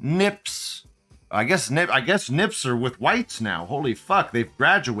 nips. I guess nips are with whites now. Holy fuck, they've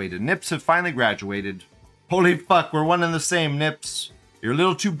graduated. Nips have finally graduated. Holy fuck, we're one and the same, nips. You're a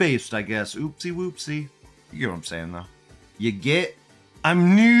little too based, I guess. Oopsie whoopsie. You get what I'm saying, though. You get?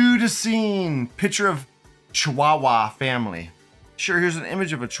 I'm new to seeing picture of Chihuahua family. Sure, here's an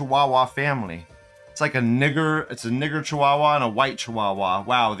image of a Chihuahua family. It's like a nigger Chihuahua and a white Chihuahua.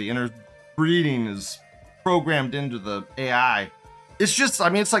 Wow, the interbreeding is programmed into the AI. It's just, I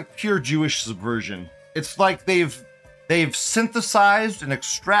mean, it's like pure Jewish subversion. It's like they've synthesized and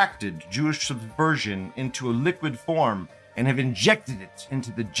extracted Jewish subversion into a liquid form and have injected it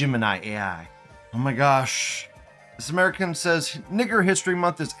into the Gemini AI. Oh my gosh. This American says, Nigger History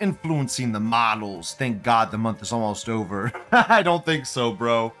Month is influencing the models. Thank God the month is almost over. I don't think so,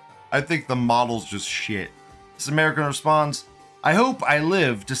 bro. I think the model's just shit. This American responds, I hope I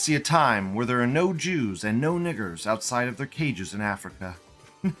live to see a time where there are no Jews and no niggers outside of their cages in Africa.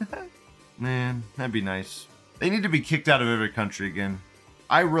 Man, that'd be nice. They need to be kicked out of every country again.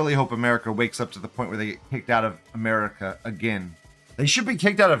 I really hope America wakes up to the point where they get kicked out of America again. They should be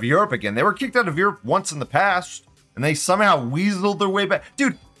kicked out of Europe again. They were kicked out of Europe once in the past, and they somehow weaseled their way back.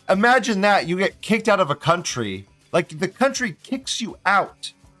 Dude, imagine that. You get kicked out of a country. Like, the country kicks you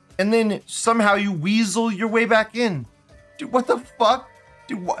out, and then somehow you weasel your way back in. Dude, what the fuck?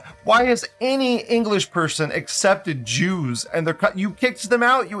 Dude, why has any English person accepted Jews and you kicked them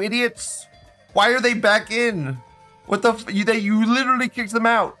out, you idiots? Why are they back in? What the you literally kicked them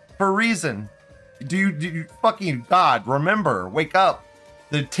out for a reason. Do you fucking God, remember, wake up.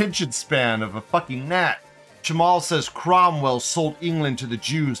 The attention span of a fucking gnat. Jamal says Cromwell sold England to the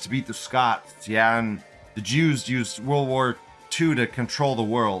Jews to beat the Scots. Yeah, and the Jews used World War II to control the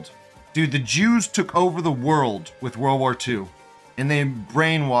world. Dude, the Jews took over the world with World War II, and they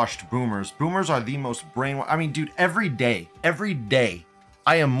brainwashed boomers. Boomers are the most brainwashed. I mean, dude, every day,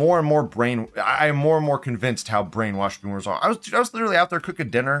 I am more and more convinced how brainwashed boomers are. I was literally out there cooking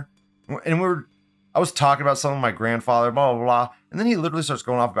dinner, and I was talking about something with my grandfather, blah blah blah, and then he literally starts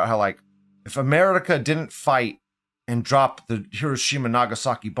going off about how, like, if America didn't fight and drop the Hiroshima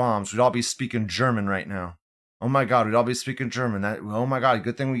Nagasaki bombs, we'd all be speaking German right now. Oh my God, we'd all be speaking German. Oh my God,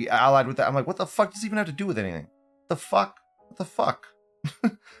 good thing we allied with that. I'm like, what the fuck does it even have to do with anything? What the fuck?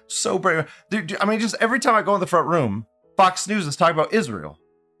 So brave. Dude, I mean, just every time I go in the front room, Fox News is talking about Israel.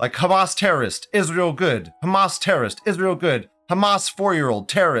 Like, Hamas terrorist, Israel good. Hamas terrorist, Israel good. Hamas 4-year-old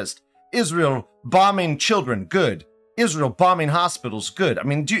terrorist, Israel bombing children, good. Israel bombing hospitals, good. I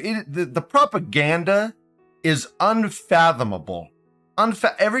mean, the propaganda is unfathomable.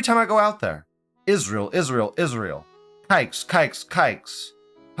 Every time I go out there, Israel. Kikes.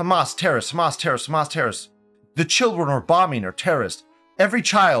 Hamas terrorists. The children are bombing are terrorists. Every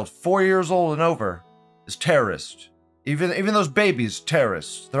child 4 years old and over is terrorist. Even those babies,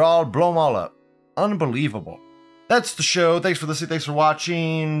 terrorists. They're all blow them all up. Unbelievable. That's the show. Thanks for listening. Thanks for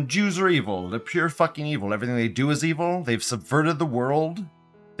watching. Jews are evil. They're pure fucking evil. Everything they do is evil. They've subverted the world.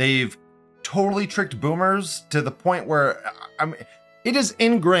 They've totally tricked boomers to the point where, I mean, it is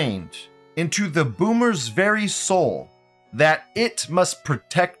ingrained into the boomer's very soul that it must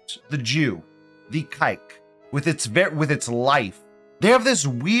protect the Jew, the kike, with its life. They have this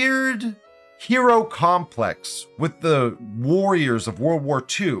weird hero complex with the warriors of World War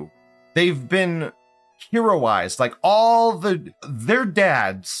II. They've been heroized. Like, their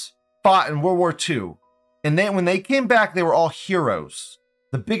dads fought in World War II, and when they came back, they were all heroes,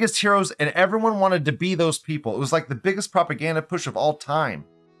 the biggest heroes, and everyone wanted to be those people. It was like the biggest propaganda push of all time.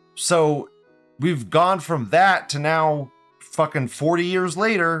 So we've gone from that to now fucking 40 years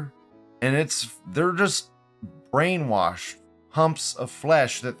later, and they're just brainwashed humps of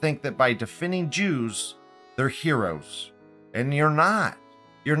flesh that think that by defending Jews, they're heroes. And you're not.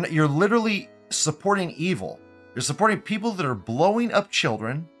 You're literally supporting evil. You're supporting people that are blowing up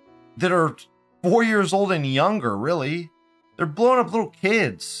children that are 4 years old and younger, really. They're blowing up little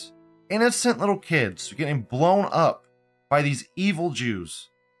kids. Innocent little kids are getting blown up by these evil Jews.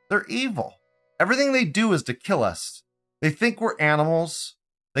 They're evil. Everything they do is to kill us. They think we're animals.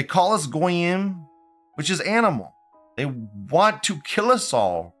 They call us goyim, which is animal. They want to kill us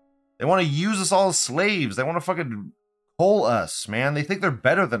all. They want to use us all as slaves. They want to fucking pull us, man. They think they're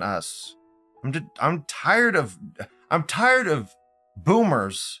better than us. I'm tired of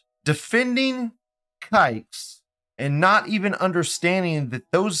boomers defending kikes and not even understanding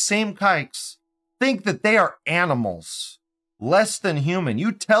that those same kikes think that they are animals, less than human.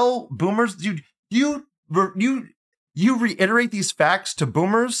 You tell boomers, you reiterate these facts to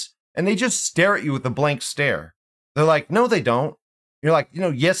boomers, and they just stare at you with a blank stare. They're like, no, they don't. You're like,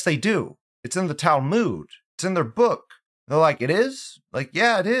 yes, they do. It's in the Talmud. It's in their book. They're like, it is? Like,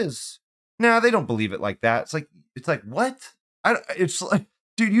 yeah, it is. Nah, they don't believe it like that. It's like, what? It's like,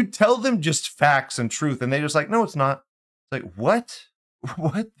 dude, you tell them just facts and truth, and they just like, no, it's not. It's like, what?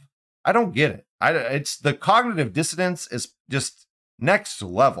 What? I don't get it. It's the cognitive dissonance is just next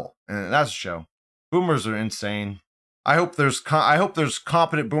level, and that's a show. Boomers are insane. I hope there's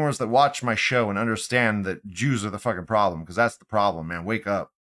competent boomers that watch my show and understand that Jews are the fucking problem, because that's the problem, man. Wake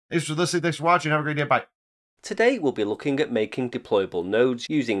up. Thanks for listening. Thanks for watching. Have a great day. Bye. Today we'll be looking at making deployable nodes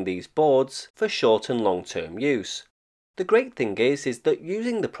using these boards for short and long-term use. The great thing is that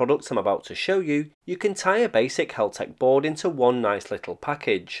using the products I'm about to show you, you can tie a basic Heltec board into one nice little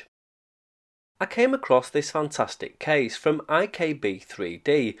package. I came across this fantastic case from IKB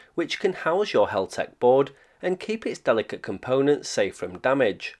 3D, which can house your Heltec board and keep its delicate components safe from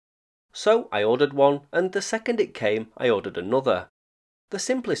damage. So I ordered one, and the second it came, I ordered another. The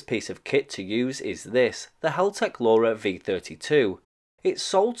simplest piece of kit to use is this, the Heltec LoRa V32. It's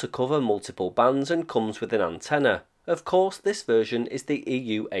sold to cover multiple bands and comes with an antenna. Of course, this version is the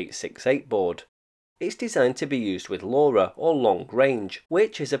EU868 board. It's designed to be used with LoRa, or long range,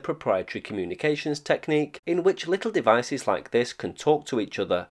 which is a proprietary communications technique in which little devices like this can talk to each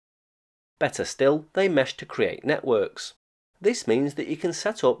other. Better still, they mesh to create networks. This means that you can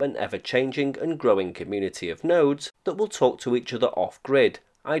set up an ever-changing and growing community of nodes that will talk to each other off-grid,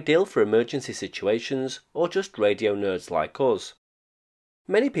 ideal for emergency situations or just radio nerds like us.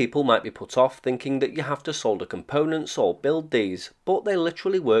 Many people might be put off thinking that you have to solder components or build these, but they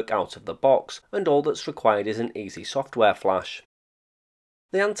literally work out of the box, and all that's required is an easy software flash.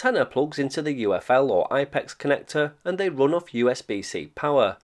 The antenna plugs into the UFL or IPEX connector, and they run off USB-C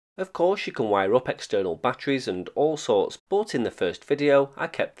power. Of course, you can wire up external batteries and all sorts, but in the first video I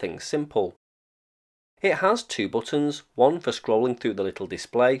kept things simple. It has two buttons, one for scrolling through the little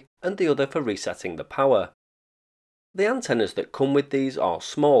display and the other for resetting the power. The antennas that come with these are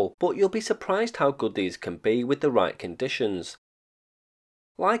small, but you'll be surprised how good these can be with the right conditions.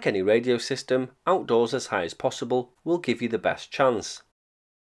 Like any radio system, outdoors as high as possible will give you the best chance.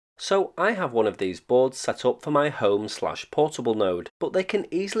 So I have one of these boards set up for my home/portable node, but they can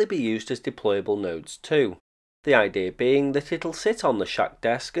easily be used as deployable nodes too. The idea being that it'll sit on the shack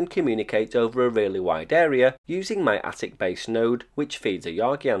desk and communicate over a really wide area using my attic-based node, which feeds a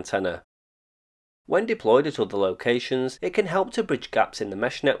Yagi antenna. When deployed at other locations, it can help to bridge gaps in the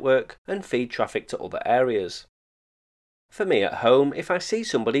mesh network and feed traffic to other areas. For me at home, if I see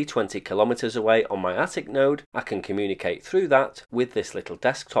somebody 20 kilometers away on my attic node, I can communicate through that with this little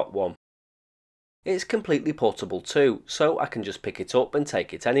desktop one. It's completely portable too, so I can just pick it up and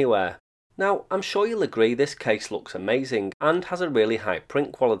take it anywhere. Now, I'm sure you'll agree this case looks amazing and has a really high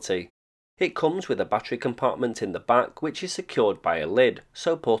print quality. It comes with a battery compartment in the back which is secured by a lid,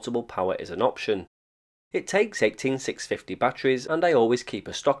 so portable power is an option. It takes 18650 batteries and I always keep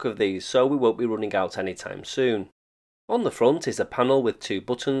a stock of these so we won't be running out anytime soon. On the front is a panel with 2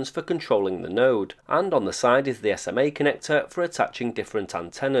 buttons for controlling the node, and on the side is the SMA connector for attaching different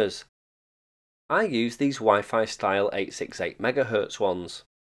antennas. I use these Wi-Fi style 868 MHz ones.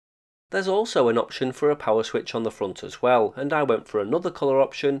 There's also an option for a power switch on the front as well, and I went for another colour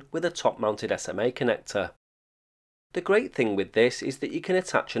option with a top mounted SMA connector. The great thing with this is that you can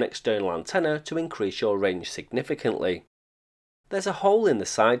attach an external antenna to increase your range significantly. There's a hole in the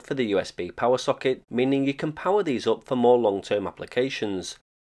side for the USB power socket, meaning you can power these up for more long-term applications.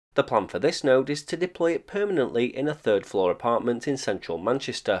 The plan for this node is to deploy it permanently in a 3rd floor apartment in central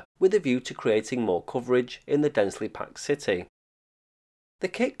Manchester, with a view to creating more coverage in the densely packed city. The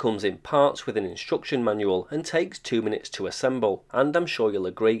kit comes in parts with an instruction manual and takes 2 minutes to assemble, and I'm sure you'll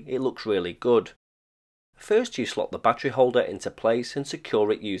agree it looks really good. First you slot the battery holder into place and secure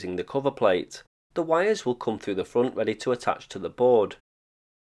it using the cover plate. The wires will come through the front ready to attach to the board.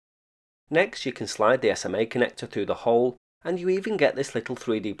 Next you can slide the SMA connector through the hole, and you even get this little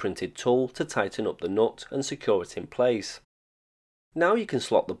 3D printed tool to tighten up the nut and secure it in place. Now you can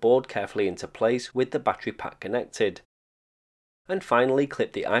slot the board carefully into place with the battery pack connected. And finally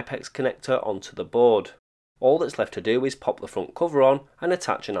clip the IPEX connector onto the board. All that's left to do is pop the front cover on and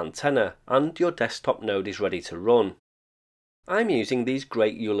attach an antenna, and your desktop node is ready to run. I'm using these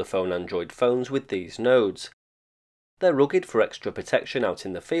great Ulefone Android phones with these nodes. They're rugged for extra protection out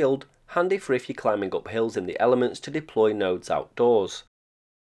in the field, handy for if you're climbing up hills in the elements to deploy nodes outdoors.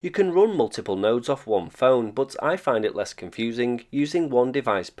 You can run multiple nodes off one phone, but I find it less confusing using one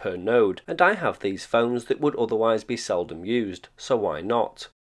device per node, and I have these phones that would otherwise be seldom used, so why not?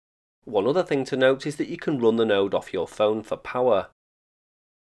 One other thing to note is that you can run the node off your phone for power.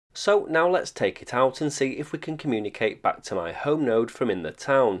 So now let's take it out and see if we can communicate back to my home node from in the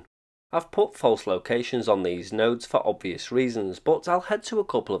town. I've put false locations on these nodes for obvious reasons, but I'll head to a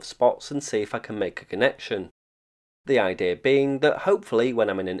couple of spots and see if I can make a connection. The idea being that hopefully when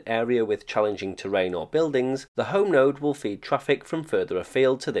I'm in an area with challenging terrain or buildings, the home node will feed traffic from further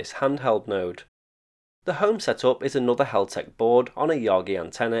afield to this handheld node. The home setup is another Heltec board on a Yagi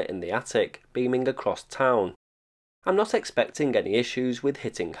antenna in the attic, beaming across town. I'm not expecting any issues with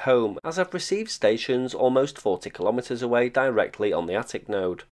hitting home, as I've received stations almost 40 kilometers away directly on the attic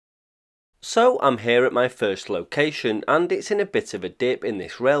node. So I'm here at my first location, and it's in a bit of a dip in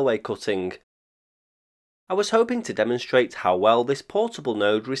this railway cutting. I was hoping to demonstrate how well this portable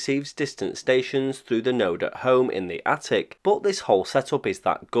node receives distant stations through the node at home in the attic, but this whole setup is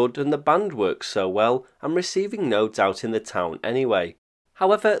that good and the band works so well, I'm receiving nodes out in the town anyway.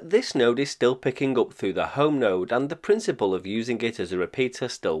 However, this node is still picking up through the home node, and the principle of using it as a repeater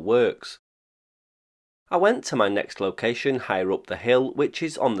still works. I went to my next location higher up the hill, which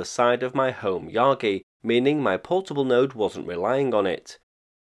is on the side of my home Yagi, meaning my portable node wasn't relying on it.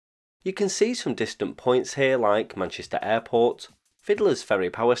 You can see some distant points here like Manchester Airport, Fiddler's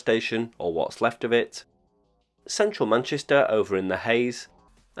Ferry Power Station, or what's left of it, Central Manchester over in the haze,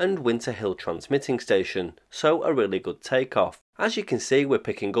 and Winter Hill Transmitting Station, so a really good takeoff. As you can see, we're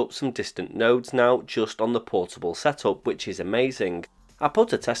picking up some distant nodes now just on the portable setup, which is amazing. I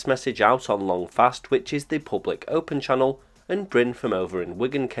put a test message out on Long Fast, which is the public open channel, and Bryn from over in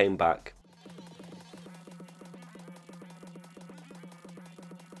Wigan came back.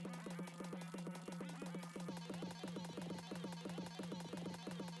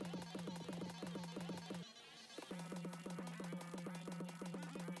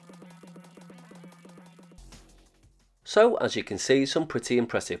 So as you can see, some pretty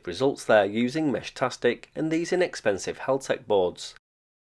impressive results there using Meshtastic and these inexpensive Heltec boards.